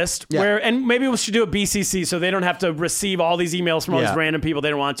email list and maybe we should do a BCC so they don't have to receive all these emails from all these random people they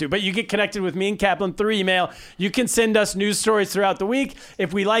don't want to. But you get connected with me and Kaplan through email. You can send us news stories throughout the week.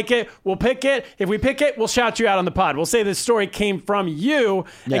 If we like it, we'll pick it. If we pick it, we'll shout you out on the pod. We'll say this story came from you.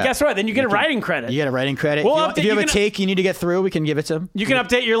 Yeah. And guess what? Then you get a writing credit. You get a writing credit. If you have a take you need to get through, we can give it to them. You can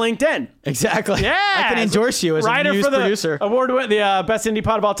update your LinkedIn. Exactly. Yeah. I can endorse you as a news producer. Award the best indie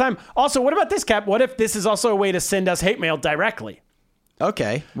pod of all time. Also, what about this, Cap? What if this is also a way to send us hate mail directly?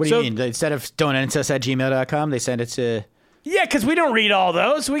 Okay. What do you mean? Instead of donating to us at gmail.com, they send it to... Yeah, because we don't read all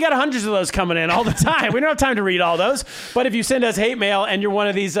those. We got hundreds of those coming in all the time. We don't have time to read all those. But if you send us hate mail and you're one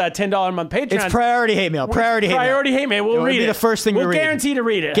of these $10 a month Patreons, It's priority hate mail. Priority hate mail. We'll read be it. the first thing we'll we read. guarantee to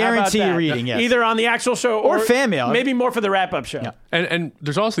read it. Guarantee How about that? reading, yes. Either on the actual show Or fan mail. Maybe more for the wrap-up show. Yeah. And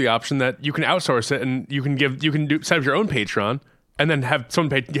there's also the option that you can outsource it and you can set up your own Patreon and then have someone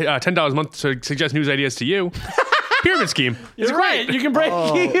pay $10 a month to suggest news ideas to you. Pyramid scheme. It's You're great. right. You can break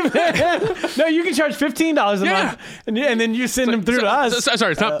even. No, you can charge $15 a month, and then you send them through to us.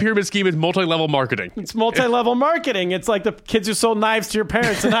 Sorry, it's not pyramid scheme. It's multi-level marketing. It's multi-level marketing. It's like the kids who sold knives to your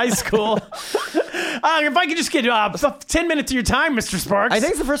parents in high school. If I could just get 10 minutes of your time, Mr. Sparks. I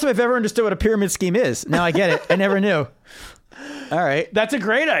think it's the first time I've ever understood what a pyramid scheme is. Now I get it. I never knew. All right. That's a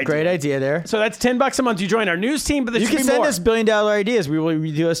great idea. Great idea there. So that's $10 a month. You join our news team, but there You should can be send more. us $1 billion ideas. We will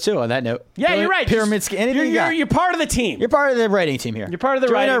redo us too on that note. Yeah, you're right. Pyramid scheme. Anything you got. You're part of the team. You're part of the writing team here. You're part of the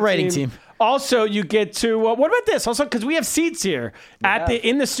Join our writing team. Also, you get to what about this? Also, because we have seats here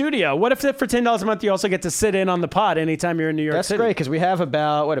in the studio. What if for $10 a month you also get to sit in on the pod anytime you're in New York That's City? great because we have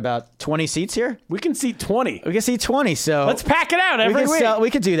about 20 seats here. We can seat 20. We can seat 20. So Let's pack it out every week.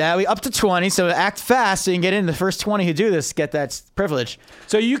 We could do that. We up to 20. So act fast so you can get in. The first 20 who do this get that privilege.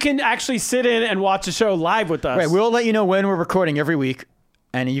 So you can actually sit in and watch a show live with us. Right. We'll let you know when we're recording every week,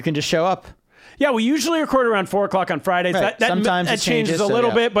 and you can just show up. Yeah, we usually record around 4 o'clock on Fridays. Right. Sometimes that it changes changes, a so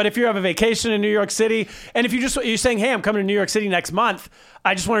little yeah. bit, but if you have a vacation in New York City, and if you're saying, hey, I'm coming to New York City next month,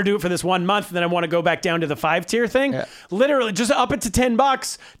 I just want to do it for this 1 month, and then I want to go back down to the 5-tier thing. Yeah. Literally, just up it to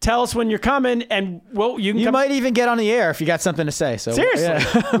 $10. Tell us when you're coming, and you might even get on the air if you got something to say. So seriously,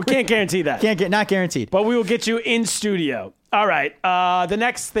 yeah. we can't guarantee that. Not guaranteed. But we will get you in studio. All right. The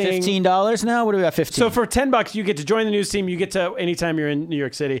next thing. $15 now? What do we got? 15. So for $10, you get to join the news team. You get to anytime you're in New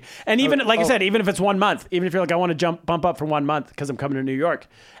York City, and even I said, even if it's 1 month, even if you're like, I want to bump up for 1 month because I'm coming to New York,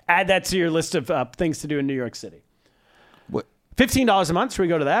 add that to your list of things to do in New York City. What? $15 a month. Should we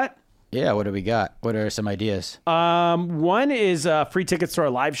go to that? Yeah. What do we got? What are some ideas? One is free tickets to our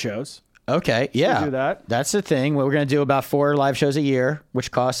live shows. Okay, yeah. do that. That's the thing. We're going to do about 4 live shows a year,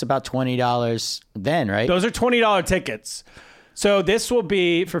 which costs about $20 then, right? Those are $20 tickets. So this will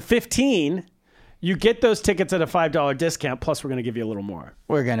be for $15. You get those tickets at a $5 discount. Plus, we're going to give you a little more.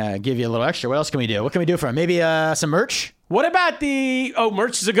 We're going to give you a little extra. What else can we do? What can we do for them? Maybe some merch? What about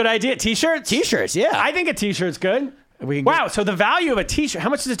merch is a good idea. T-shirts? T-shirts, yeah. I think a T-shirt's good. So the value of a T-shirt. How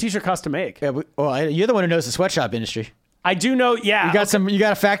much does a T-shirt cost to make? Yeah, you're the one who knows the sweatshop industry. I do know. Yeah, you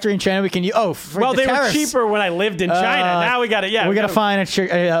got a factory in China. We can use. They were cheaper when I lived in China. Now we got it. Yeah, we got to find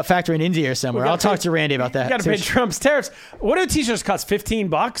a factory in India or somewhere. I'll talk to Randy about that. You got to pay Trump's tariffs. What do T-shirts cost?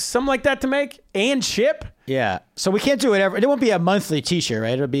 $15, something like that to make and ship. Yeah, so we can't do it every. It won't be a monthly T-shirt,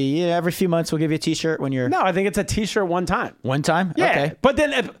 right? It'll be every few months. We'll give you a T-shirt when you're. No, I think it's a T-shirt one time. One time? Yeah. Okay. But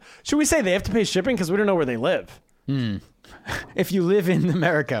then, should we say they have to pay shipping because we don't know where they live? If you live in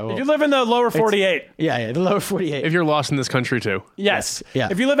America. If you live in the lower 48. Yeah, the lower 48. If you're lost in this country too. Yes. Yeah.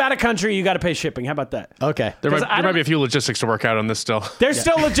 If you live out of country, you got to pay shipping. How about that? Okay. There might be a few logistics to work out on this still. There's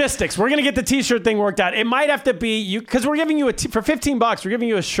still logistics. We're going to get the T-shirt thing worked out. It might have to be you because we're giving you for $15, we're giving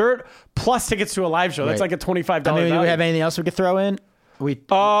you a shirt plus tickets to a live show. That's like a $25 Do we value. have anything else we could throw in? We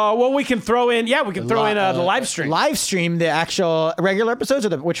can throw in. Yeah, we can throw in the live stream. Live stream the actual regular episodes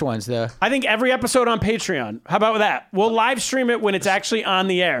or which ones? I think every episode on Patreon. How about that? We'll live stream it when it's actually on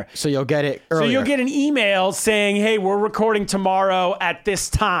the air. So you'll get it earlier. So you'll get an email saying, "Hey, we're recording tomorrow at this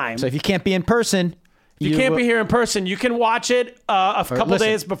time." So if you can't be in person, you can't be here in person. You can watch it a couple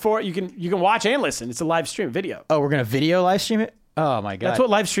days before. You can watch and listen. It's a live stream video. Oh, we're gonna video live stream it. Oh my god, that's what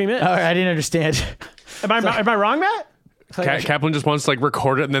live stream is. All right, I didn't understand. Am I wrong, Matt? Kaplan just wants to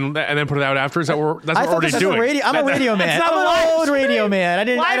record it and then put it out after. That's what we're already doing. I'm a radio man. I'm an old radio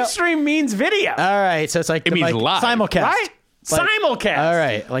man. Live stream means video. All right, so it's like it means live, simulcast, right? Simulcast. All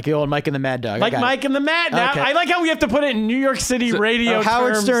right, like the old Mike and the Mad Dog. Like Mike and the Mad Dog. I like how we have to put it in New York City radio.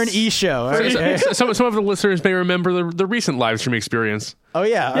 Howard terms. Stern E-show. Right? Some of the listeners may remember the recent live stream experience. Oh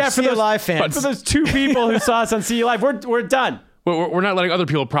yeah, for those live fans. For those 2 people who saw us on See You Live, we're done. We're not letting other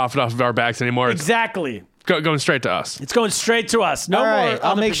people profit off of our backs anymore. Exactly. Going straight to us. It's going straight to us. No All more. right,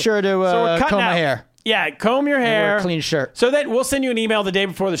 I'll make sure to comb my hair. Yeah, comb your hair. Wear a clean shirt. So then we'll send you an email the day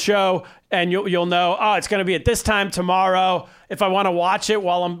before the show, and you'll know. Oh, it's going to be at this time tomorrow. If I want to watch it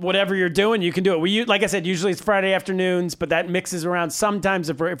while I'm whatever you're doing, you can do it. Like I said, usually it's Friday afternoons, but that mixes around sometimes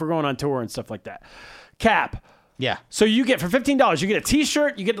if we're going on tour and stuff like that. Cap. Yeah. So you get for $15, you get a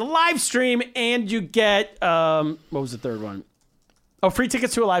T-shirt, you get the live stream, and you get what was the third one? Oh, free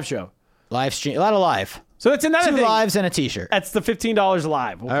tickets to a live show. Live stream, a lot of live. So that's another 2 thing. lives and a T-shirt. That's the $15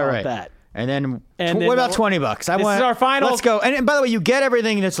 live. We'll call it that. And then, And then what about we'll- $20? This is our final- Let's go. And by the way, you get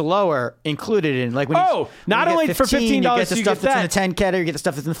everything that's lower included in like when not when you only get for 15, $15 you get the you stuff get that's in that. the 10 category, you get the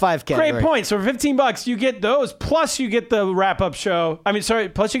stuff that's in the 5 category. Great point. So for $15, you get those, plus you get the wrap-up show.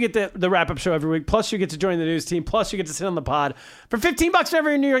 Plus you get the wrap-up show every week, plus you get to join the news team, plus you get to sit on the pod. For $15 whenever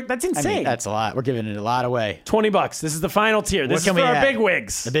you're in New York, that's I insane. mean, that's a lot. We're giving it a lot away. $20. This is the final tier. This is can for we our add? big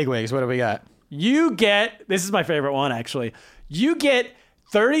wigs. The big wigs. What do we got? You get, this is my favorite one actually, you get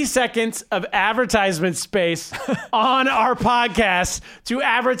 30 seconds of advertisement space on our podcast to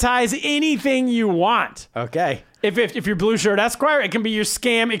advertise anything you want. Okay. If you're Blue Shirt Esquire, it can be your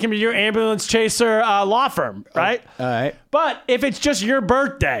scam, it can be your ambulance chaser law firm, right? All right. But if it's just your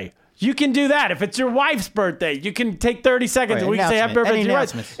birthday, you can do that. If it's your wife's birthday, you can take 30 seconds Right, and we can say happy announcement. birthday Any to your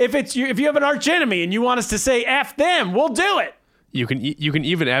wife. announcements. If you have an arch enemy and you want us to say F them, we'll do it. You can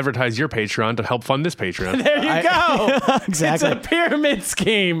even advertise your Patreon to help fund this Patreon. There you go. Exactly. It's a pyramid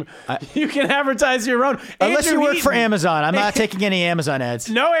scheme. You can advertise your own. Unless Andrew you work for Heaton- Amazon. I'm not taking any Amazon ads.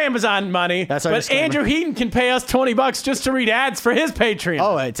 No Amazon money. That's our but disclaimer. Andrew Heaton can pay us $20 just to read ads for his Patreon.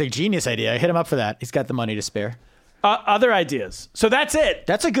 Oh, it's a genius idea. Hit him up for that. He's got the money to spare. Other ideas. So that's it.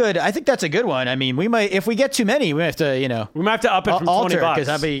 I think that's a good one. I mean, we might, if we get too many, we have to, We might have to up it from alter $20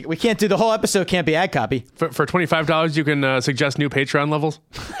 because we can't do the whole episode. Can't be ad copy. For $25, you can suggest new Patreon levels.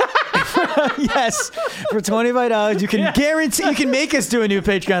 Yes, for $25, you can guarantee you can make us do a new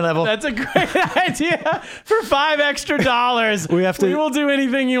Patreon level. That's a great idea. For $5 extra, we will do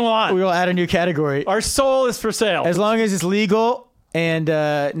anything you want. We will add a new category Our soul is for sale. as long as it's legal and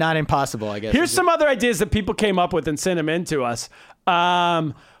not impossible. I guess. Here's some other ideas that people came up with and sent them in to us.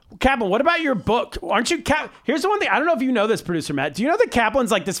 Kaplan, what about your book? Aren't you Here's the one thing. I don't know if you know this, producer Matt. Do you know that Kaplan's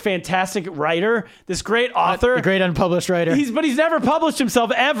like this fantastic writer, this great author? a great unpublished writer. But he's never published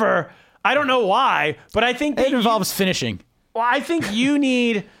himself ever. I don't know why, but I think that It involves finishing. I think you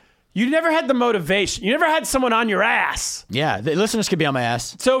never had the motivation. You never had someone on your ass. Yeah, the listeners could be on my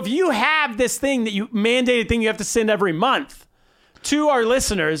ass. So if you have this thing that you mandated thing you have to send every month to our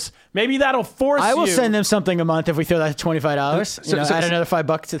listeners, maybe that'll force you. I will send them something a month if we throw that to $25. Add another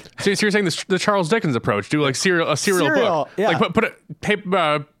 $5 to. So you're saying the Charles Dickens approach? Do like a serial book? Yeah. Like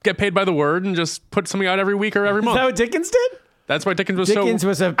get paid by the word and just put something out every week or every Is month. that what Dickens did? That's why Dickens was Dickens so.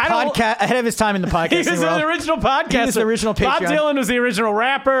 was a podcast ahead of his time in the podcasting He was world. the original podcaster. He was the original Bob Patreon. Dylan was the original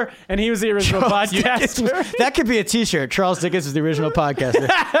rapper, and he was the original podcaster. That could be a T-shirt. Charles Dickens is the original podcaster.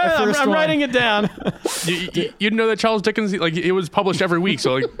 I'm writing it down. You didn't know that Charles Dickens, like, it was published every week.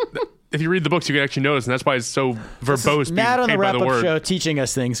 So like, if you read the books, you can actually notice, and that's why it's so verbose. Matt on being the paid by the wrap-up word. show teaching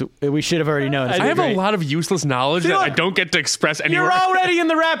us things we should have already known. I have Great. a lot of useless knowledge that I don't get to express anywhere. You're already in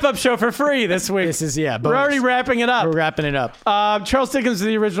the wrap-up show for free this week. This is We're bonus. already wrapping it up. We're wrapping it up. Charles Dickens is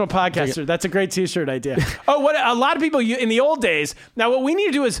the original podcaster. That's a great T-shirt idea. What a lot of people in the old days. Now, what we need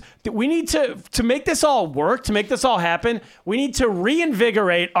to do is we need to make this all work, to make this all happen. We need to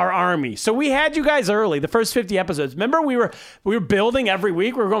reinvigorate our army. So we had you guys early, the first 50 episodes. Remember, we were building every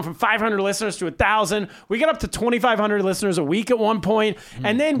week. We were going from 500 listeners to 1,000. We got up to 2,500 listeners a week at one point,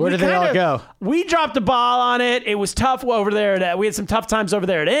 and then Where did they all go? We dropped the ball on it. It was tough over there. We had some tough times over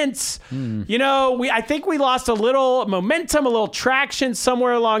there at Ints. I think we lost a little momentum, a little traction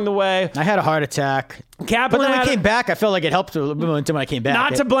somewhere along the way. I had a heart attack. Kaplan But then when I had came back, I felt like it helped a little bit momentum when I came back.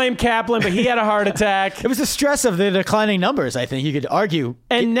 not to blame Kaplan, but he had a heart attack. It was the stress of the declining numbers, I think you could argue.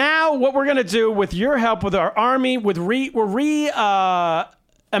 And now what we're going to do with your help with our army,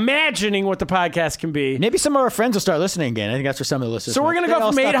 imagining what the podcast can be. Maybe some of our friends will start listening again. I think that's for some of the listeners. So we're going to They go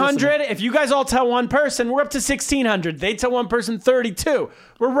all from stopped 800. listening. If you guys all tell one person, we're up to 1,600. They tell one person 32.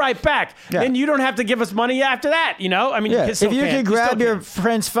 We're right back. Yeah. Then you don't have to give us money after that, I mean, Yeah. you If still you can. could grab still your can.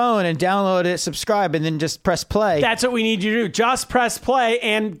 friend's phone and download it, subscribe, and then just press play. That's what we need you to do. Just press play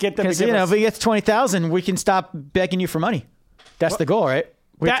and get them to Because, give us. if we get to 20,000, we can stop begging you for money. That's the goal, right?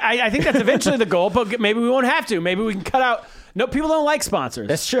 I think that's eventually the goal, but maybe we won't have to. Maybe we can cut out. No, people don't like sponsors.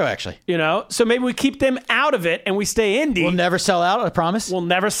 That's true, actually. So maybe we keep them out of it and we stay indie. We'll never sell out, I promise. We'll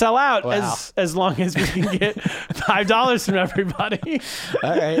never sell out Wow. as long as we can get $5 from everybody. All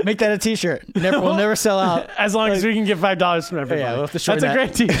right, make that a T-shirt. We'll never sell out. As long as we can get $5 from everybody. Yeah, we'll have to That's shorten a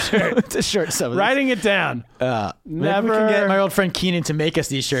great T-shirt. It's a short some of these. Writing it down. Maybe Never. we can get my old friend Keenan to make us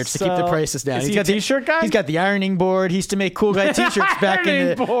these shirts to keep the So- prices down. is He's he a got the T-shirt guy? He's got the ironing board. He used to make cool guy T-shirts back in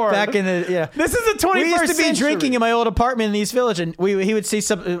the Ironing board. yeah. This is the 21st We used to be century. drinking in my old apartment in the East Village, and he would see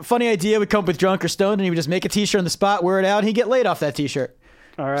some funny idea. We'd come up with drunk or stoned, and he would just make a T-shirt on the spot, wear it out, and he'd get laid off that T-shirt.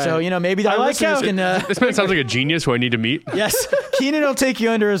 All right. So maybe I our like listeners how- can. This man sounds like a genius who I need to meet. Yes, Keenan will take you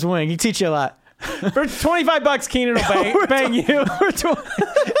under his wing. He teach you a lot. For $25, Keenan will bang you.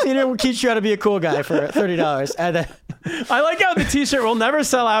 Keenan will teach you how to be a cool guy for $30. And then, I like how the T-shirt will never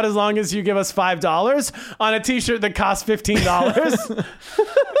sell out as long as you give us $5 on a T-shirt that costs $15.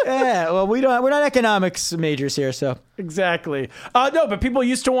 yeah, well, we're not economics majors here, so Exactly. No, but people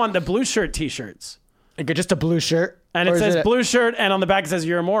used to want the blue shirt T-shirts. just a blue shirt. And it says blue shirt, and on the back it says,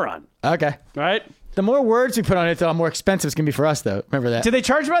 you're a moron. Okay. Right? The more words we put on it, the more expensive it's going to be for us, though. Remember that. Do they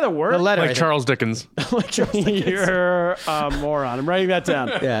charge by the word? The letter. Like Charles Dickens. You're a moron. I'm writing that down.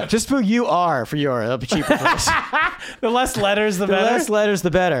 Yeah, just put UR for your. It'll be cheaper for us. The less letters, the The better. less letters,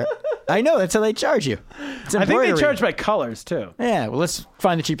 the better. I know, that's how they charge you. It's I think they embroidery. charge by colors, too. Yeah, well, let's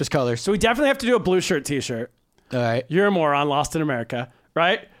find the cheapest colors. So we definitely have to do a blue shirt T-shirt. All right. You're a moron, Lost in America.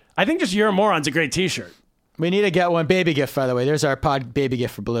 Right? I think just you're a moron's a great T-shirt. We need to get one baby gift, by the way. There's our pod baby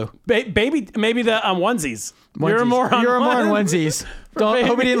gift for Blue. Baby, maybe the onesies. You're a Onesies. moron. You're a moron onesies. Hope he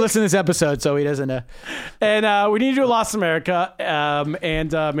baby. didn't listen to this episode, so he doesn't know. And we need to do Lost in America.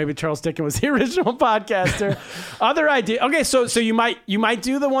 And maybe Charles Dickens was the original podcaster. Other idea. Okay, so you might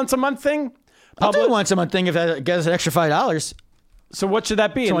do the once a month thing. I'll do it once a month thing if that gets an extra $5. So what should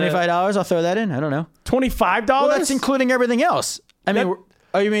that be? $25. I'll throw that in. I don't know. $25? Well, that's including everything else. I mean,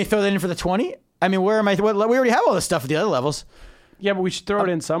 you mean throw that in for the 20? I mean, where am I? We already have all this stuff at the other levels. Yeah, but we should throw it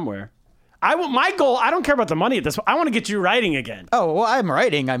in somewhere. My goal, I don't care about the money at this point. I want to get you writing again. Oh, well, I'm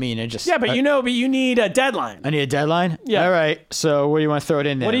writing. I mean, it just. Yeah, but you need a deadline. I need a deadline? Yeah. All right. So what do you want to throw it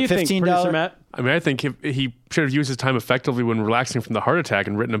in there? What do you think, producer Matt? I mean, I think he should have used his time effectively when relaxing from the heart attack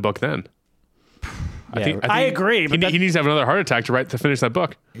and written a book then. I agree, but he needs to have another heart attack to finish that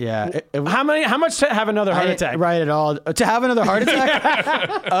book. Yeah. How much to have another heart attack? Right at all. To have another heart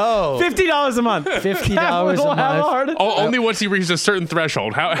attack? Oh. $50 a month. $50 We'll a have a heart month. attack. Only once he reaches a certain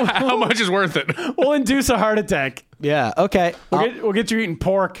threshold. How much is worth it? We'll induce a heart attack. Yeah. Okay. We'll get you eating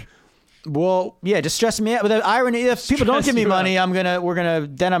pork. Well, yeah, just stress me out. But the irony, if people don't give me money,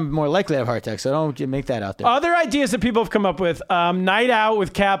 then I'm more likely to have a heart attack. So don't make that out there. Other ideas that people have come up with: night out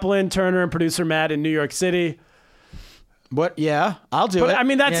with Kaplan, Turner, and producer Matt in New York City. What? Yeah, I'll do it. I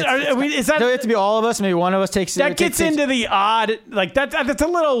mean, that's is that? Does it have to be all of us? Maybe one of us takes. That gets into the odd, like that. That's a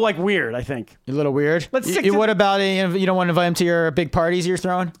little like weird. I think a little weird. Let's stick to- What about you don't want to invite him to your big parties you're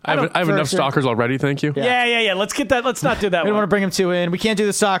throwing? I have enough stalkers already. Thank you. Yeah. Let's get that. Let's not do that. We don't want to bring him two in. We can't do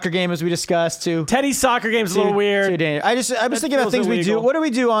the soccer game as we discussed. Teddy's soccer game's a little weird. Too dangerous. I was thinking about things we do. What do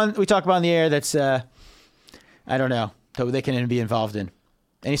we do we talk about on the air that's I don't know, that they can be involved in?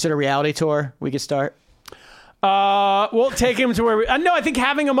 Any sort of reality tour we could start? We'll take him to where we. No, I think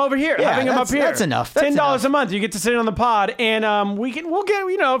having him over here, having him up here, that's enough. $10 a month, you get to sit on the pod, and we'll get.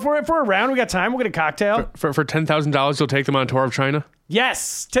 If we're around, we got time. We'll get a cocktail. For $10,000, you'll take them on a tour of China.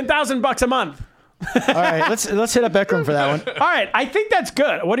 Yes, $10,000 a month. All right, let's hit up Ekram for that one. All right, I think that's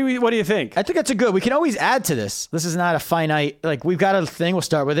good. What do you think? I think that's a good. We can always add to this. This is not a finite. Like we've got a thing. We'll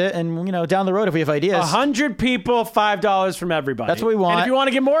start with it, and down the road if we have ideas. 100 people, $5 from everybody. That's what we want. And if you want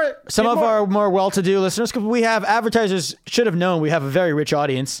to get more, some of our more well-to-do listeners, because we have advertisers should have known we have a very rich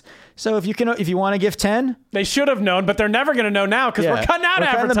audience. So if you want to give 10, they should have known, but they're never going to know now because we're cutting out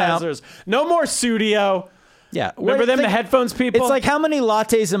advertisers. No more studio. Yeah, remember them, the headphones people. It's like how many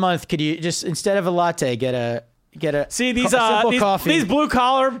lattes a month could you just instead of a latte get a see these coffee. These blue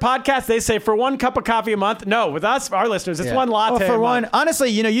collar podcasts, they say for 1 cup of coffee a month. No, with us, our listeners, it's 1 latte. For a one, month. honestly,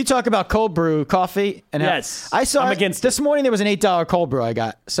 you talk about cold brew coffee, and yes, I saw I'm against this morning there was an $8 cold brew I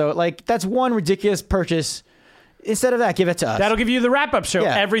got. So that's one ridiculous purchase. Instead of that, give it to us. That'll give you the wrap up show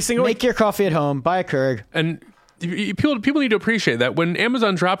every single week. Make your coffee at home. Buy a Keurig. And people need to appreciate that when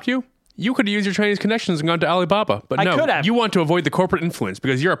Amazon dropped you. You could have used your Chinese connections and gone to Alibaba, but no, you want to avoid the corporate influence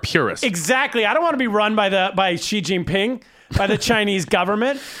because you're a purist. Exactly. I don't want to be run by Xi Jinping, by the Chinese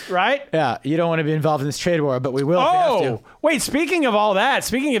government, right? Yeah, you don't want to be involved in this trade war, but we will if we have to. Wait, speaking of all that,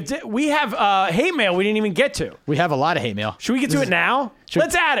 we have hate mail we didn't even get to. We have a lot of hate mail. Should we get to it now?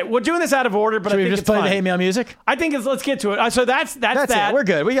 Let's add it. We're doing this out of order, but I think just play the hate mail music? I think let's get to it. So that's that. It. We're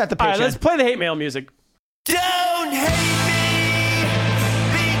good. We got the Patreon. All right, let's play the hate mail music. Don't hate me.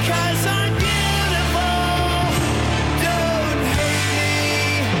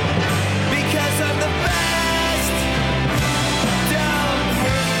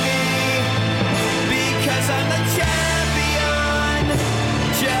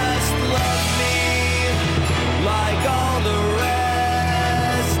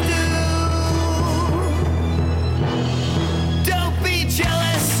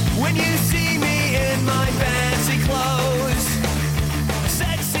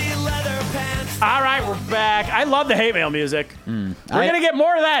 All right, we're back. I love the hate mail music. We're going to get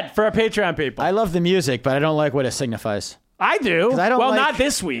more of that for our Patreon people. I love the music, but I don't like what it signifies. I do. I don't well, like- not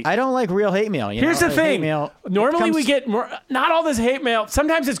this week. I don't like real hate mail. Here's the thing. Normally we get more, not all this hate mail.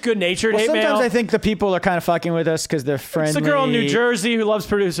 Sometimes it's good-natured hate mail. Sometimes I think the people are kind of fucking with us because they're friendly. It's the girl in New Jersey who loves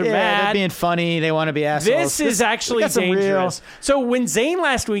producer Yeah, Matt. they're being funny. They want to be assholes. This is actually we got some dangerous. So when Zayn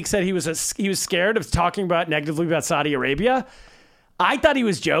last week said he was scared of talking negatively about Saudi Arabia, I thought he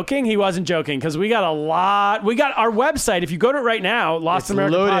was joking. He wasn't joking because we got our website. If you go to it right now,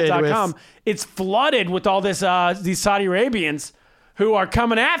 lostinamericapod.com, it's flooded with all this these Saudi Arabians who are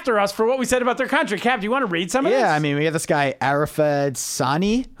coming after us for what we said about their country. Cap, do you want to read some of this? Yeah, I mean, we got this guy, Arafat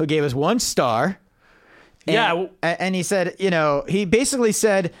Sani, who gave us 1 star. And he said, he basically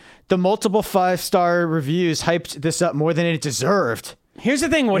said the multiple 5-star reviews hyped this up more than it deserved. Here's the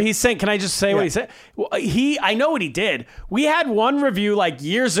thing, what he's saying. Can I just say what he said? Well, I know what he did. We had one review like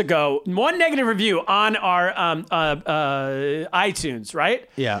years ago, one negative review on our iTunes, right?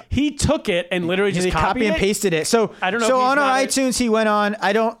 Yeah. He took it and literally just copy and pasted it. So I don't know. So if he's on our not iTunes, he went on.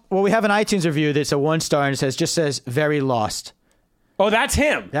 We have an iTunes review that's a 1 star and it just says very lost. Oh, that's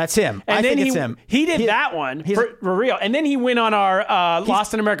him. That's him. And I then think it's him. He did that one for real. And then he went on our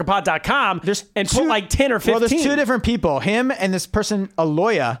lostinamericapod.com and put like 10 or 15. Well, there's 2 different people, him and this person,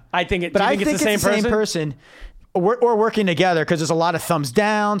 Aloya. I think it. But I think think it's the same person. Or working together because there's a lot of thumbs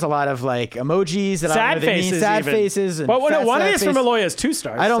downs, a lot of like emojis that I don't know what they mean. Sad faces. And but fat, one of sad these face. from Aloya is 2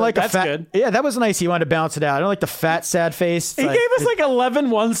 stars. I don't so like that's a fat. Good. Yeah, that was nice. He wanted to balance it out. I don't like the fat, sad face. He gave us like 11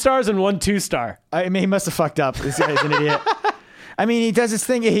 1-stars and 1 2-star. I mean, he must have fucked up. This guy's an idiot. I mean, he does this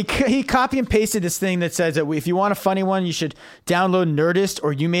thing. He copy and pasted this thing that says that if you want a funny one, you should download Nerdist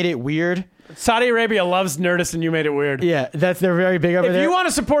or You Made It Weird. Saudi Arabia loves Nerdist and You Made It Weird. Yeah, they're very big over there. If you want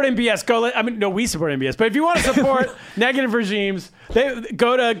to support MBS, we support MBS. But if you want to support negative regimes,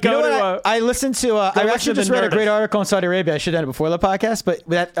 I listened to. I actually just read a great article on Saudi Arabia. I should have done it before the podcast, but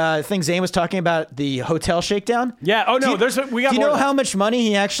that thing Zayn was talking about the hotel shakedown. Yeah. Oh no. Do you know how much money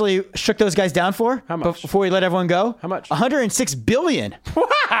he actually shook those guys down for? How much before he let everyone go? How much? $106 billion. Wow.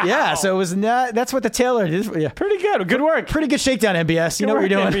 Yeah. So it was not. That's what the tailor did. Yeah. Pretty good. Good work. Pretty good shakedown, MBS. You know what you're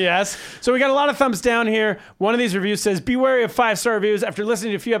doing. MBS. So we got a lot of thumbs down here. One of these reviews says, "Be wary of 5-star reviews." After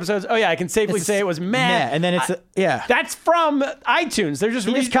listening to a few episodes, oh yeah, I can safely say it was meh. And then it's That's from iTunes. They're just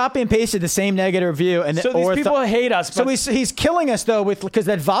he just copy and pasted the same negative review, and so these people hate us. So he's killing us though because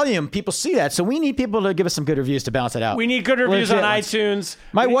that volume, people see that. So we need people to give us some good reviews to balance it out. We need good reviews on iTunes.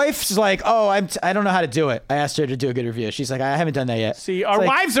 My wife's like, I don't know how to do it. I asked her to do a good review. She's like, I haven't done that yet. See, our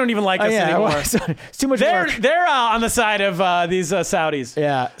wives don't even like us anymore. It's too much work. They're on the side of these Saudis.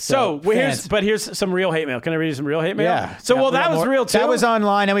 Yeah. So here's some real hate mail. Can I read you some real hate mail? Yeah. So that was real too. That was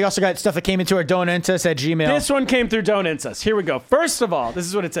online, and we also got stuff that came into our Don't Incest at Gmail. This one came through Don't Incest. Here we go. First of all, this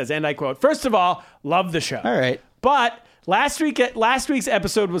is what it says, and I quote: "First of all, love the show. All right, but." Last week's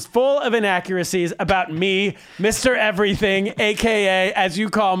episode was full of inaccuracies about me, Mr. Everything, aka, as you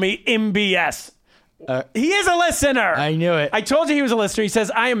call me, MBS. He is a listener. I knew it. I told you he was a listener. He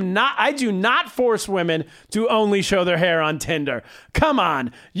says, I do not force women to only show their hair on Tinder. Come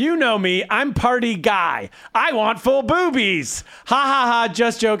on. You know me. I'm party guy. I want full boobies. Ha ha ha.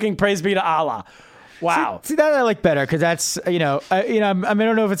 Just joking. Praise be to Allah. Wow. See that I like better because that's I mean I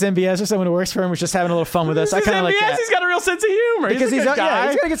don't know if it's MBS or someone who works for him who's just having a little fun with us. I kind of like that. He's got a real sense of humor. Because he's a good guy.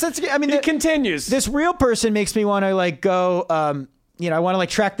 he's got a good sense of humor. I mean, he continues. This real person makes me want to like go. I want to like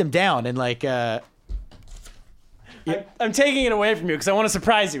track them down and like. I'm taking it away from you because I want to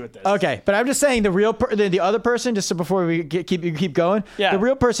surprise you with this. Okay, but I'm just saying the other person. Just so before we keep going, yeah. The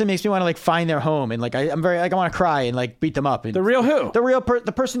real person makes me want to like find their home and like I want to cry and like beat them up. And the real who?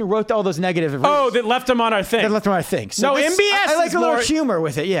 The person who wrote all those negative reviews. Oh, that left them on our thing. So MBS. I like is a little more, humor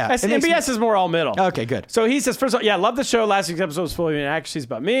with it. Yeah, MBS is more all middle. Okay, good. So he says, first of all, yeah, love the show. Last week's episode was full of inaccuracies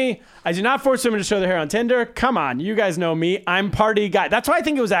about me. I do not force women to show their hair on Tinder. Come on, you guys know me. I'm party guy. That's why I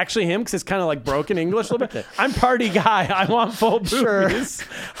think it was actually him because it's kind of like broken English a little bit. I'm party guy. I want full boobies. Sure.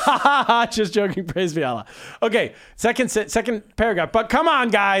 Ha ha ha. Just joking. Praise be Allah. Okay, second paragraph. But come on,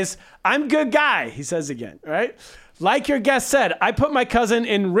 guys. I'm good guy, he says again, right? Like your guest said, I put my cousin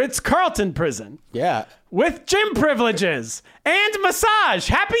in Ritz-Carlton prison. Yeah. With gym privileges and massage.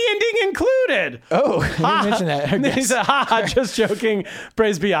 Happy ending included. Oh, you didn't mention that. And then he said, ha, just joking.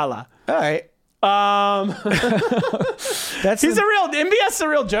 Praise be Allah. All right. MBS is a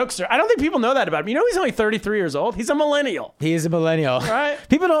real jokester. I don't think people know that about him. You know, he's only 33 years old. He's a millennial. He is a millennial. Right.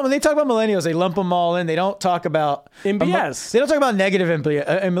 People don't, when they talk about millennials, they lump them all in. They don't talk about MBS. They don't talk about negative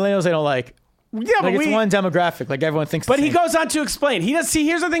millennials they don't like. Yeah, like but it's one demographic. Like everyone thinks. But he goes on to explain. He does. See,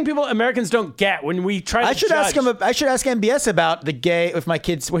 here's the thing: Americans don't get when we try to. I should ask MBS about the gay. If my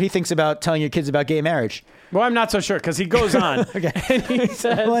kids, what he thinks about telling your kids about gay marriage. Well, I'm not so sure because he goes on. Okay. And he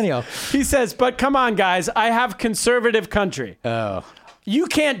Millennial. says, but come on, guys, I have conservative country. Oh. You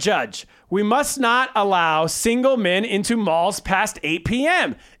can't judge. We must not allow single men into malls past 8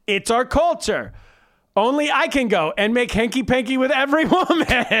 p.m. It's our culture. Only I can go and make hanky-panky with every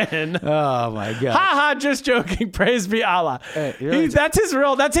woman. Oh, my God. Ha ha, just joking. Praise be Allah. Really? That's his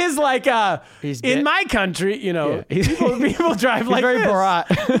like, He's in dead. my country, you know, Yeah. people drive like very this.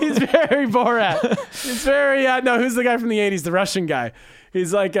 Borat. He's very Borat. He's very, no, who's the guy from the 80s, the Russian guy?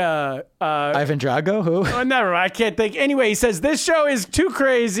 He's like, Ivan Drago? Who? oh, never mind, I can't think. Anyway, he says, this show is too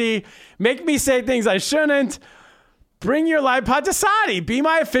crazy. Make me say things I shouldn't. Bring your live pod to Saudi. Be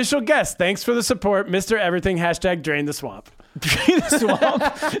my official guest. Thanks for the support, Mr. Everything. # drain the swamp. Drain the swamp.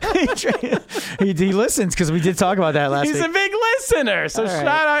 he listens because we did talk about that last He's week. a big listener. So All right.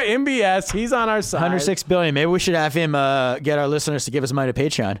 shout out MBS. He's on our side. 106 billion. Maybe we should have him get our listeners to give us money to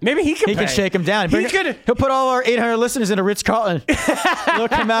Patreon. Maybe he can He can pay. shake them down. He could. He'll put all our 800 listeners in a Ritz-Carlton. They'll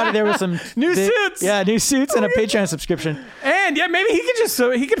come out of there with some New suits. Yeah, new suits and a Patreon subscription. And yeah, maybe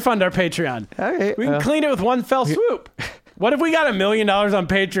he could fund our Patreon. All right. We can clean it with one fell swoop. What if we got $1 million on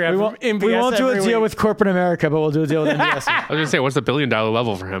Patreon? We won't do a deal with corporate America, but we'll do a deal with NBS. I was gonna say, what's the $1 billion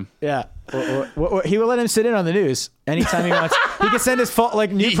level for him? Yeah. He will let him sit in on the news anytime he wants. He can send his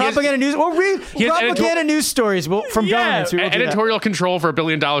new propaganda news. We'll read he has propaganda news stories from governments. We will do that. Editorial control for $1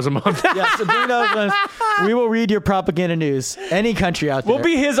 billion a month. Yes, $1 billion. We will read your propaganda news. Any country out there. We'll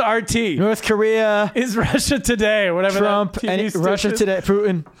be his RT. North Korea, Is Russia Today, or whatever. Trump, that TV any, station Russia is. Today,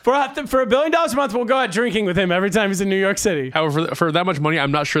 Putin. For $1 billion a month, we'll go out drinking with him every time he's in New York City. However, for that much money,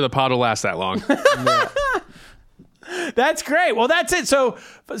 I'm not sure the pod will last that long. That's great. Well, that's it. So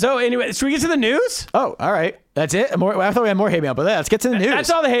anyway, should we get to the news? Oh, all right. That's it. I thought we had more hate mail, but let's get to the news. That's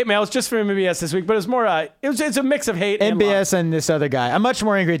all the hate mail. It's just from MBS this week, but it's more. It's a mix of hate and love. MBS and this other guy. I'm much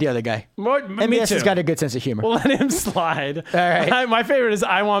more angry at the other guy. Me MBS too. has got a good sense of humor. We'll let him slide. All right. My favorite is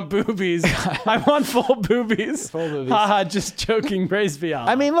I want boobies. I want full boobies. Full boobies. Haha, just joking. Praise be Allah.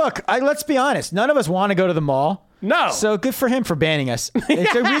 I mean, look, let's be honest. None of us want to go to the mall. No. So good for him for banning us.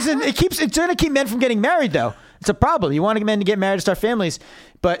 It's a reason. It's going to keep men from getting married, though. It's a problem. You want men to get married to start families,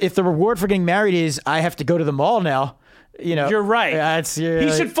 but if the reward for getting married is I have to go to the mall now, you're right. He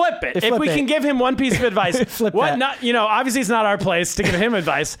should flip it. If we can give him one piece of advice, Flip that. obviously it's not our place to give him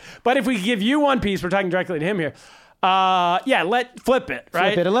advice, but if we give you one piece, we're talking directly to him here. Flip it,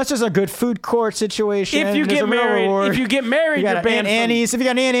 right? Flip it. Unless there's a good food court situation. If you there's get a real married, reward. you're You got banned Aunt Annie's. If you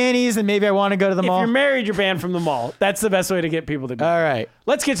got Aunt Annie's, then maybe I want to go to the If mall. you're married, you're banned from the mall. That's the best way to get people to go. All right.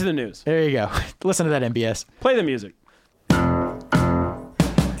 Let's get to the news. There you go. Listen to that, MBS. Play the music.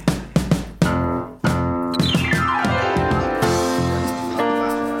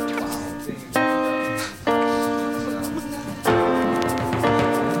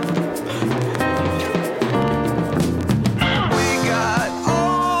 We got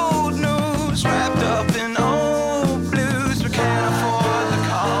old news wrapped up in old blues. We can't afford the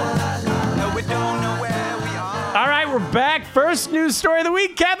call. No, we don't know where we are. All right, we're back. First news story of the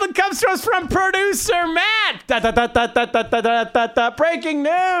week. Kathleen comes to us from producer Matt. Breaking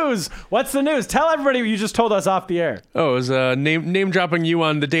news. What's the news? Tell everybody what you just told us off the air. Oh, it was name dropping you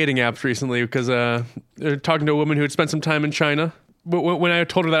on the dating apps recently because they're talking to a woman who had spent some time in China. When I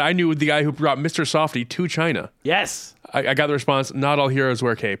told her that, I knew the guy who brought Mr. Softy to China. Yes. I got the response, not all heroes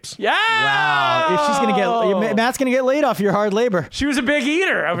wear capes. Yeah. Wow. If she's going to get, Matt's going to get laid off your hard labor. She was a big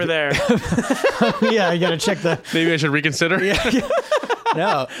eater over there. Yeah, you got to check the. Maybe I should reconsider.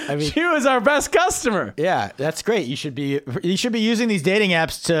 No, I mean. She was our best customer. Yeah, that's great. You should be using these dating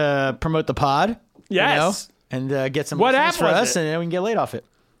apps to promote the pod. Yes. And get some What listeners app for was us, it? and then we can get laid off it.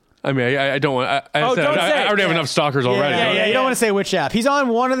 I mean, I don't want. I don't say I already it. have enough stalkers already. yeah. You don't want to say which app. He's on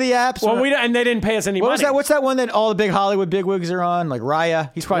one of the apps. Well, and they didn't pay us any What money. was that? What's that one that all the big Hollywood bigwigs are on? Like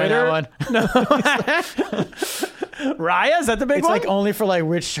Raya. He's probably on that one. Raya? Is that the big It's one? like only for like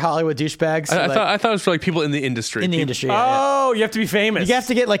rich Hollywood douchebags. I like, thought it was for like people in the industry. in the industry. Yeah. Oh, you have to be famous. You have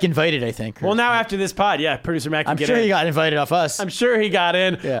to get like invited, I think. Well, now after this pod, yeah, producer Matt can I'm get sure in. he got invited off us. I'm sure he got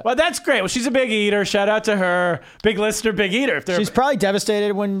in. Yeah. Well, that's great. Well, she's a big eater. Shout out to her. Big listener, big eater. If they're She's probably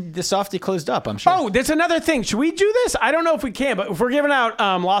devastated when the softie closed up, I'm sure. Oh, there's another thing. Should we do this? I don't know if we can, but if we're giving out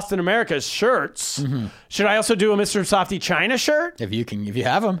Lost in America shirts, should I also do a Mr. Softy China shirt? If you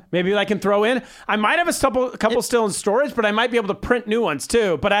have them. Maybe I can throw in. I might have a couple still in in storage, but I might be able to print new ones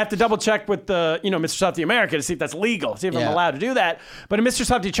too. But I have to double check with the, Mr. Softy America to see if that's legal, see if I'm allowed to do that. But a Mr.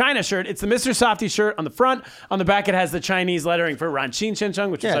 Softy China shirt, it's the Mr. Softy shirt on the front. On the back, it has the Chinese lettering for Ranxin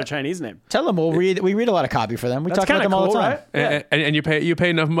Shenzhen, which is our Chinese name. Tell them we read a lot of copy for them. We talk about them all the time. Right? And you pay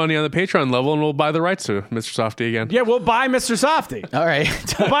enough money on the Patreon level, and we'll buy the rights to Mr. Softy again. Yeah, we'll buy Mr. Softy. All right.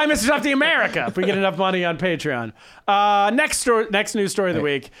 We'll buy Mr. Softy America if we get enough money on Patreon. Next news story of the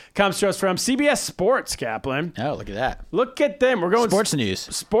week comes to us from CBS Sports, Kaplan. Oh, look at that. Look at them. We're going Sports news.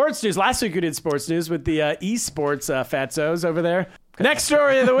 Sports news. Last week we did sports news with the esports fatzos over there. Next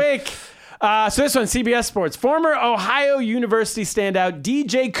story of the week. So this one, CBS Sports. Former Ohio University standout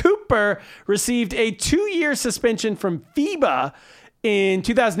DJ Cooper received a 2-year suspension from FIBA in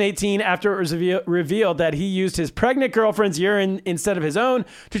 2018 after it was revealed that he used his pregnant girlfriend's urine instead of his own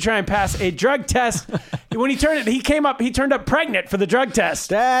to try and pass a drug test. When he turned up pregnant for the drug test.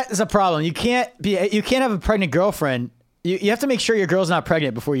 That is a problem. You can't have a pregnant girlfriend. You have to make sure your girl's not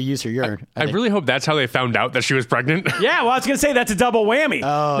pregnant before you use her urine. I really hope that's how they found out that she was pregnant. Yeah, well, I was gonna say that's a double whammy.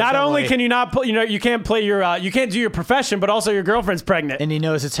 Oh, not only way. can you not, you can't play you can't do your profession, but also your girlfriend's pregnant. And he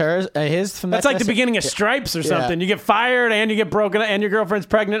knows it's his from that. That's like the test? beginning of Stripes or something. You get fired and you get broken, and your girlfriend's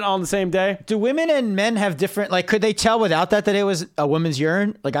pregnant all on the same day. Do women and men have different? Like, could they tell without that it was a woman's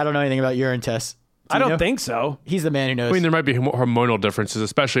urine? Like, I don't know anything about urine tests. I don't think so. He's the man who knows. I mean, there might be hormonal differences,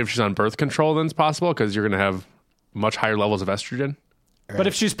 especially if she's on birth control. Then it's possible because you're going to have much higher levels of estrogen. But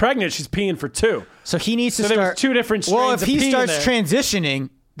if she's pregnant, she's peeing for 2. So he needs to there was start 2 different strains. Well, if of he pee in starts there. transitioning,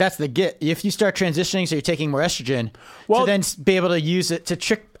 that's the get. If you start transitioning, so you're taking more estrogen, Well- to then be able to use it to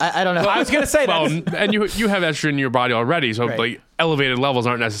trick. I don't know. I was gonna say Well, that. and you have estrogen in your body already, so Right. like elevated levels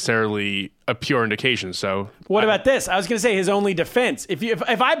aren't necessarily a pure indication. So What about this? I was going to say his only defense. If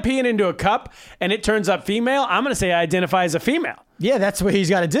I'm peeing into a cup and it turns up female, I'm going to say I identify as a female. Yeah, that's what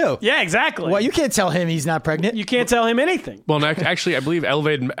he's got to do. Yeah, exactly. Well, you can't tell him he's not pregnant. You can't tell him anything. Well, actually, I believe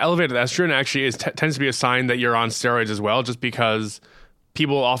elevated estrogen actually tends to be a sign that you're on steroids as well, just because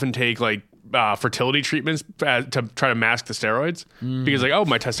people often take like fertility treatments to try to mask the steroids because like, oh,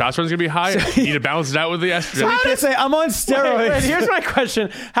 my testosterone's gonna be high. I need to balance it out with the estrogen. So you can't say I'm on steroids. Wait, here's my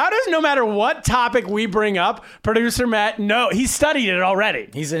question. How does no matter what topic we bring up, producer Matt, he studied it already.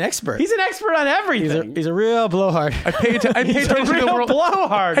 He's an expert. He's an expert on everything. He's a real blowhard. I pay He's a attention to the real world.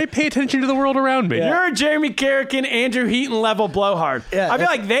 blowhard. I pay attention to the world around me. You're a Jeremy Carrican, Andrew Heaton level blowhard. Yeah, I feel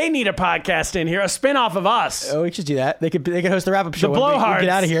like they need a podcast in here, a spin-off of us. Oh, we should do that. They could host the wrap-up show. The blowhards. Get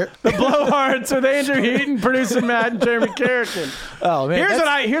out of here. The blowhards with Andrew Heaton, producer Matt, and Jeremy Carrican. Oh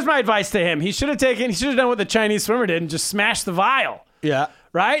man. Here's my advice to him. He should have done what the Chinese swimmer did and just smashed the vial. Yeah.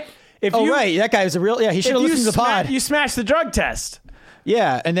 Right? If Oh right, that guy was a real. Yeah, he should have listened to the pod. You smash the drug test.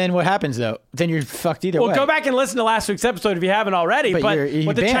 Yeah, and then what happens though? Then you're fucked either way. Well, go back and listen to last week's episode if you haven't already. But But you're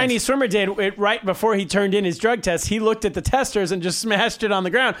what the banned. Chinese swimmer did right before he turned in his drug test, he looked at the testers and just smashed it on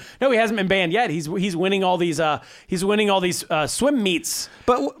the ground. No, he hasn't been banned yet. He's winning all these swim meets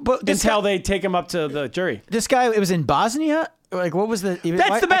But this until guy, they take him up to the jury. this guy, it was in Bosnia. Like, what was the?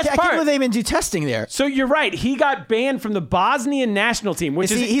 That's the best I part. can't believe they even do testing there. So you're right. He got banned from the Bosnian national team, which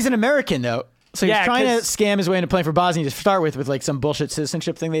is He's an American though. So he's Yeah, trying to 'cause- scam his way into playing for Bosnia to start with like some bullshit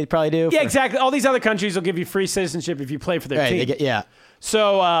citizenship thing they probably do. yeah, for- exactly. All these other countries will give you free citizenship if you play for their Right, team. they get, yeah.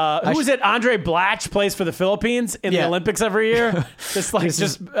 So who is it? Andre Blatch plays for the Philippines in the Yeah. Olympics every year.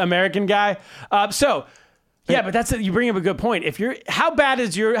 Just American guy. But that's it. You bring up a good point. How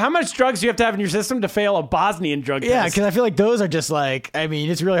much drugs do you have to have in your system to fail a Bosnian drug Yeah, test? because I feel like those are just like, I mean,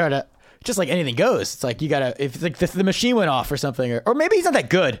 it's really hard to, just like anything goes. It's like you gotta, if like the machine went off or something, or maybe he's not that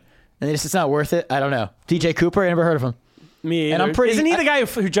good, and it's not worth it. I don't know. DJ Cooper, I never heard of him. Me And either. I'm pretty- Isn't he the guy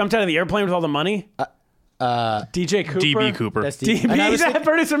who jumped out of the airplane with all the money? DJ Cooper. DB Cooper. That's DB, and I was- that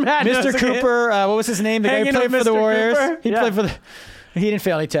producer Matt knows Mr. again. Cooper, what was his name? The guy who Hanging played with for the Mr. Warriors. Cooper? He Yeah. played for the. He didn't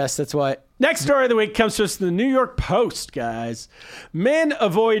fail any tests. That's why. Next story of the week comes to us from the New York Post, guys. Men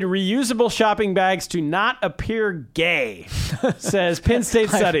avoid reusable shopping bags to not appear gay, says Penn State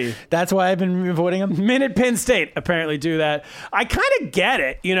study. That's why I've been avoiding them. Men at Penn State apparently do that. I kind of get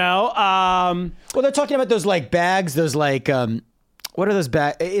it, you know. Well, they're talking about those like bags. Those like what are those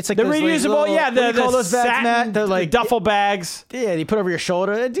bags? It's like The those, like, reusable, little- yeah, what do you the call those bags, satin, Matt? They're like duffel bags, Yeah, you put over your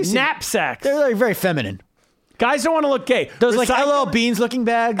shoulder. They do seem- knapsacks. They're like very feminine. Guys don't want to look gay. Those like Recycle- LL Beans looking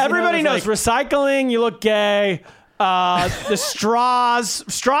bags. you Everybody know, knows those, like- recycling, you look gay. The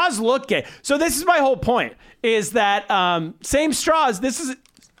straws look gay. So this is my whole point: is that same straws.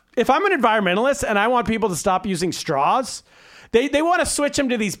 If I'm an environmentalist and I want people to stop using straws, they want to switch them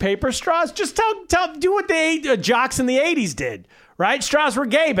to these paper straws. Just do what the jocks in the '80s did, right? Straws were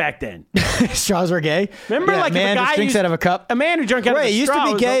gay back then. Straws were gay. Remember, Yeah, like, if a man guy just drinks used- out of a cup. A man who drank out of a Right, it used straw to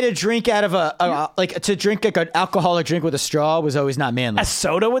be was gay to drink out of to drink like an alcoholic drink with a straw was always not manly. a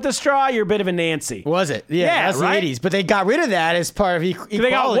soda with a straw. You're a bit of a Nancy. Was it? Yeah, Yeah, that's right? the 80s. But they got rid of that as part of equality. They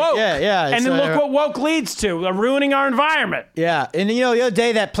got woke. Yeah. And then look what woke leads to, ruining our environment. Yeah, and the other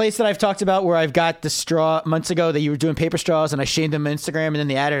day, that place that I've talked about where I've got the straw months ago that you were doing paper straws, and I shamed them on Instagram, and then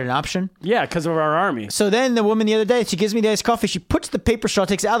they added an option. Yeah, because of our army. So then the woman the other day, she gives me the iced coffee. She puts the paper straw,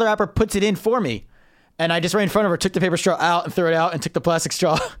 takes it out of the wrapper, puts it in for me. And I just right in front of her, took the paper straw out and threw it out and took the plastic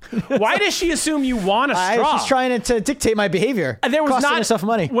straw. Why does she assume you want a straw? She's trying to dictate my behavior. There was costing not herself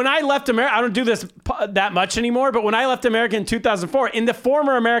money. When I left America, I don't do this that much anymore, but when I left America in 2004, in the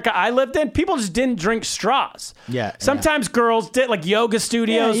former America I lived in, people just didn't drink straws. Yeah, Sometimes girls did, like yoga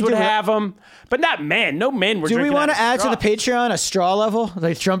studios you would do it. have them, but not men. No men were Do drinking we want out to of add to the straw. Patreon a straw level,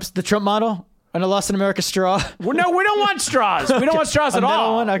 like the Trump model? And a Lost in America straw? Well, no, we don't want straws. We don't want straws A at middle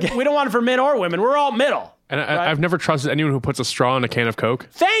all. one? Okay. We don't want it for men or women. We're all middle. And I've never trusted anyone who puts a straw in a can of Coke.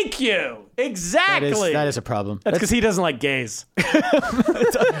 Thank you. Exactly. That is a problem. That's because he doesn't like gays.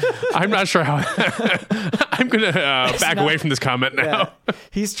 I'm not sure how. I'm gonna back away from this comment now. Yeah.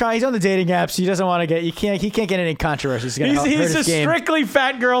 He's on the dating apps. He doesn't want to get. He can't get any controversy. He's gonna hurt He's his just game. strictly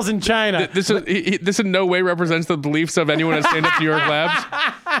fat girls in China. This in no way represents the beliefs of anyone at Stand Up New York Labs.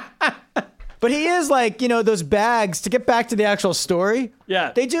 But he is like, those bags, to get back to the actual story.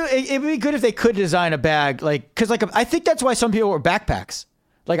 Yeah. They do. It would be good if they could design a bag, because I think that's why some people wear backpacks.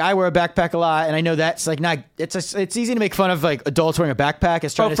 Like, I wear a backpack a lot, and I know that's like not. It's easy to make fun of like adults wearing a backpack.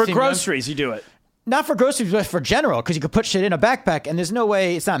 It's trying to For seem young. groceries, you do it. Not for groceries, but for general, because you could put shit in a backpack, and there's no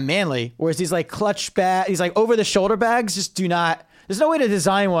way it's not manly. Whereas these like clutch bag, these like over the shoulder bags, just do not. There's no way to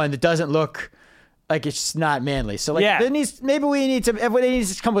design one that doesn't look like it's just not manly. So like, Yeah. Everybody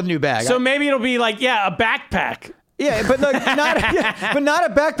needs to come with a new bag. So maybe it'll be like, a backpack. Yeah, but look, not a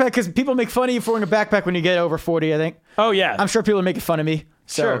backpack, because people make fun of you for wearing a backpack when you get over 40, I think. Oh, yeah. I'm sure people are making fun of me.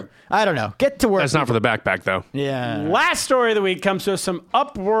 So, Sure. I don't know. Get to work. That's not for the backpack though. Yeah. Last story of the week comes to us from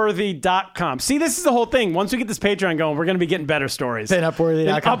Upworthy.com. See, this is the whole thing. Once we get this Patreon going, we're going to be getting better stories. Than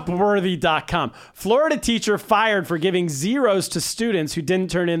Upworthy.com. Than Upworthy.com. Florida teacher fired for giving zeros to students who didn't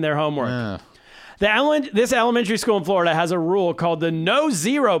turn in their homework. This elementary school in Florida has a rule called the no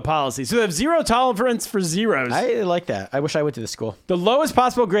zero policy. So they have zero tolerance for zeros. I like that. I wish I went to this school. The lowest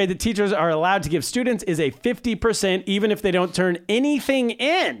possible grade that teachers are allowed to give students is a 50%, even if they don't turn anything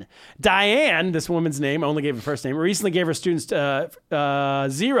in. Diane, this woman's name, only gave her first name, recently gave her students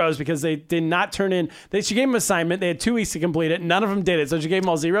zeros because they did not turn in. She gave them an assignment. They had 2 weeks to complete it. None of them did it. So she gave them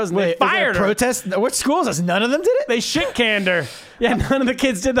all zeros and they fired her. Protest? What school is this? None of them did it? They shit canned her. Yeah, none of the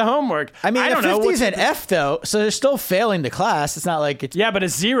kids did the homework. I mean, I don't a know. 50 is an F, though, so they're still failing the class. It's not like it's... Yeah, but a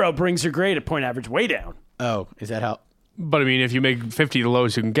zero brings your grade at point average way down. Oh, is that how... But I mean, if you make 50 the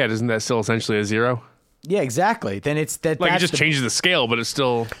lowest you can get, isn't that still essentially a zero? Yeah, exactly. Then it's that. Like, it that's just changes the scale, but it's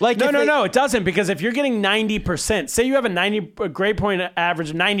still. Like No, it doesn't, because if you're getting 90%, say you have a grade point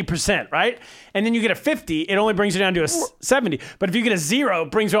average of 90%, right? And then you get a 50, it only brings you down to a 70. But if you get a zero,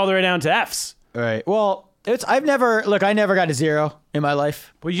 it brings you all the way down to Fs. Right. Well, I never got a zero in my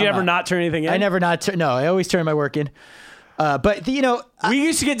life. Well, you ever not turn anything in? I never no, I always turn my work in. But we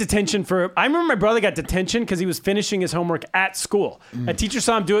used to get detention for. I remember my brother got detention because he was finishing his homework at school. A teacher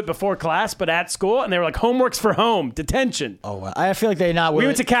saw him do it before class, but at school, and they were like, "Homework's for home, detention." Oh, well, I feel like they're not. We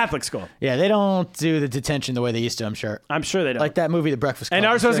went to Catholic school. Yeah, they don't do the detention the way they used to. I'm sure. I'm sure they don't. Like that movie, The Breakfast Club. And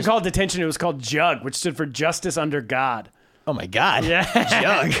ours wasn't called detention; it was called JUG, which stood for Justice Under God. Oh my God. Yeah.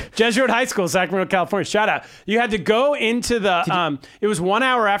 Jug. Jesuit High School, Sacramento, California. Shout out. You had to go into the, it was 1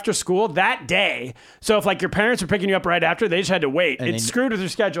 hour after school that day. So if like your parents were picking you up right after, they just had to wait. It screwed with your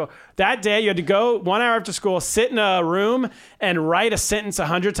schedule. That day you had to go 1 hour after school, sit in a room and write a sentence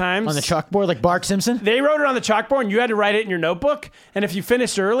 100 times. On the chalkboard, like Bart Simpson? They wrote it on the chalkboard and you had to write it in your notebook. And if you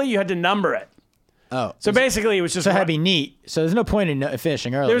finished early, you had to number it. Oh. So basically it was just. So it had to be neat. So there's no point in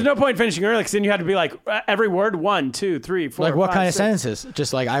finishing early. There was no point in finishing early because then you had to be like every word 1, 2, 3, 4. Like what 5, kind of 6. sentences?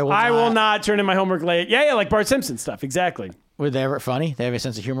 Just like I will not turn in my homework late. Yeah, like Bart Simpson stuff. Exactly. Were they ever funny? They have a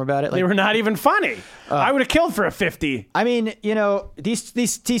sense of humor about it? They were not even funny. I would have killed for a 50. I mean,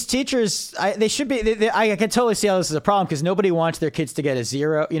 these teachers, they should be. I can totally see how this is a problem because nobody wants their kids to get a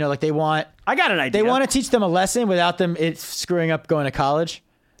zero. Like they want. I got an idea. They want to teach them a lesson without them screwing up going to college.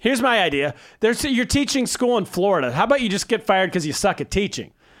 Here's my idea. You're teaching school in Florida. How about you just get fired because you suck at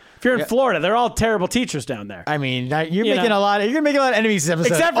teaching? If you're in Florida, they're all terrible teachers down there. I mean, you're making a lot of enemies this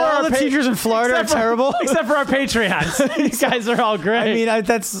episode. Except for all the teachers in Florida are terrible. Except for our Patreons. These guys are all great. I mean,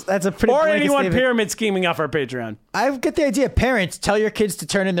 that's a pretty. Or blanket anyone statement. pyramid scheming off our Patreon. I get the idea. Parents, tell your kids to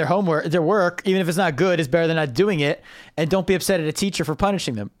turn in their work, even if it's not good, it's better than not doing it. and don't be upset at a teacher for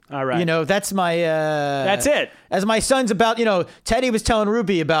punishing them. All right. You know, that's my. That's it. As my son's about, Teddy was telling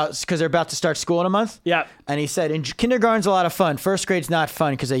Ruby because they're about to start school in a month. Yeah. And he said, kindergarten's a lot of fun. First grade's not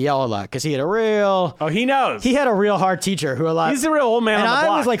fun because they yell a lot. Because he had a real. Oh, he knows. He had a real hard teacher who a lot. He's the real old man and on the I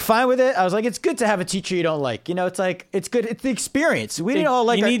block. was like fine with it. I was like, it's good to have a teacher you don't like. It's like it's good. It's the experience. We didn't all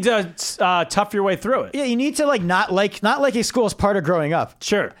like. You need to tough your way through it. Yeah, you need to not liking school is part of growing up.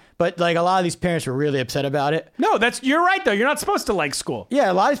 Sure. But like a lot of these parents were really upset about it. No, you're right though. You're not supposed to like school.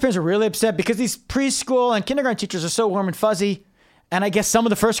 Yeah, a lot of these parents are really upset because these preschool and kindergarten teachers are so warm and fuzzy. And I guess some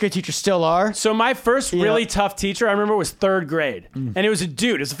of the first grade teachers still are. So my first really tough teacher, I remember, was third grade. And it was a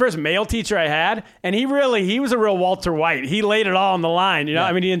dude. It was the first male teacher I had. And he was a real Walter White. He laid it all on the line. Yeah.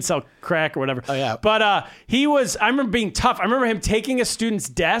 I mean, he didn't sell crack or whatever. Oh, yeah. But I remember being tough. I remember him taking a student's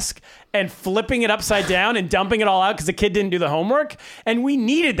desk and flipping it upside down and dumping it all out because the kid didn't do the homework. And we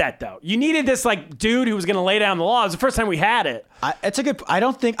needed that, though. You needed this dude who was going to lay down the law. It was the first time we had it.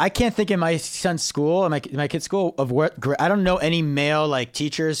 I can't think in my son's school, my kid's school, of what, I don't know any male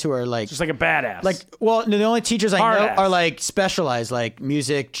teachers who are just like a badass. The only teachers I Hard know ass. are specialized,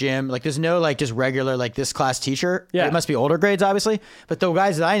 music, gym. There's no just regular this class teacher. Yeah. It must be older grades, obviously. But the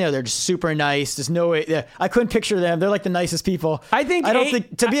guys that I know, they're just super nice. There's no way. Yeah, I couldn't picture them. They're the nicest people. I don't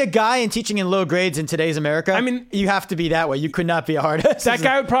think to be a guy and teaching in low grades in today's America. I mean, you have to be that way. You could not be a hard ass. That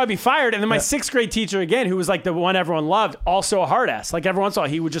guy would probably be fired. And then my sixth grade teacher again, who was the one everyone loved, also a hard ass. Every once in a while,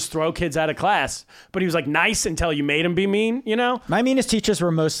 he would just throw kids out of class, but he was nice until you made him be mean. My meanest teachers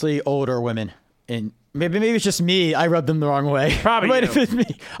were mostly older women, and maybe it's just me. I rubbed them the wrong way. Probably might have been me.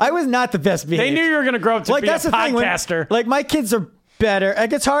 I was not the best behaved. They knew you were going to grow up to be a that's the thing, podcaster. My kids are better.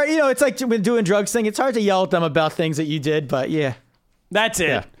 It's hard. It's like when doing drugs thing. It's hard to yell at them about things that you did, but yeah. That's it.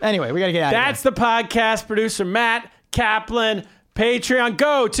 Yeah. Anyway, we got to get out of here. That's the podcast. Producer Matt Kaplan. Patreon.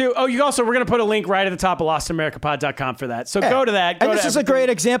 Go to. Oh, we're going to put a link right at the top of lostamericapod.com for that. So go to that. And this is a great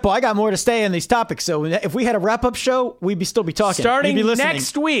example. I got more to say on these topics. So if we had a wrap-up show, we'd still be talking. Starting We'd be listening.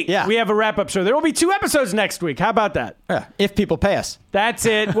 next week, yeah. we have a wrap-up show. There will be 2 episodes next week. How about that? Yeah, if people pay us. That's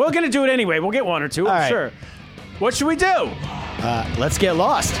it. We're going to do it anyway. We'll get 1 or 2, I'm right. sure. What should we do? Let's get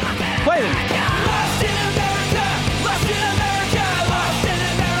lost. Play them.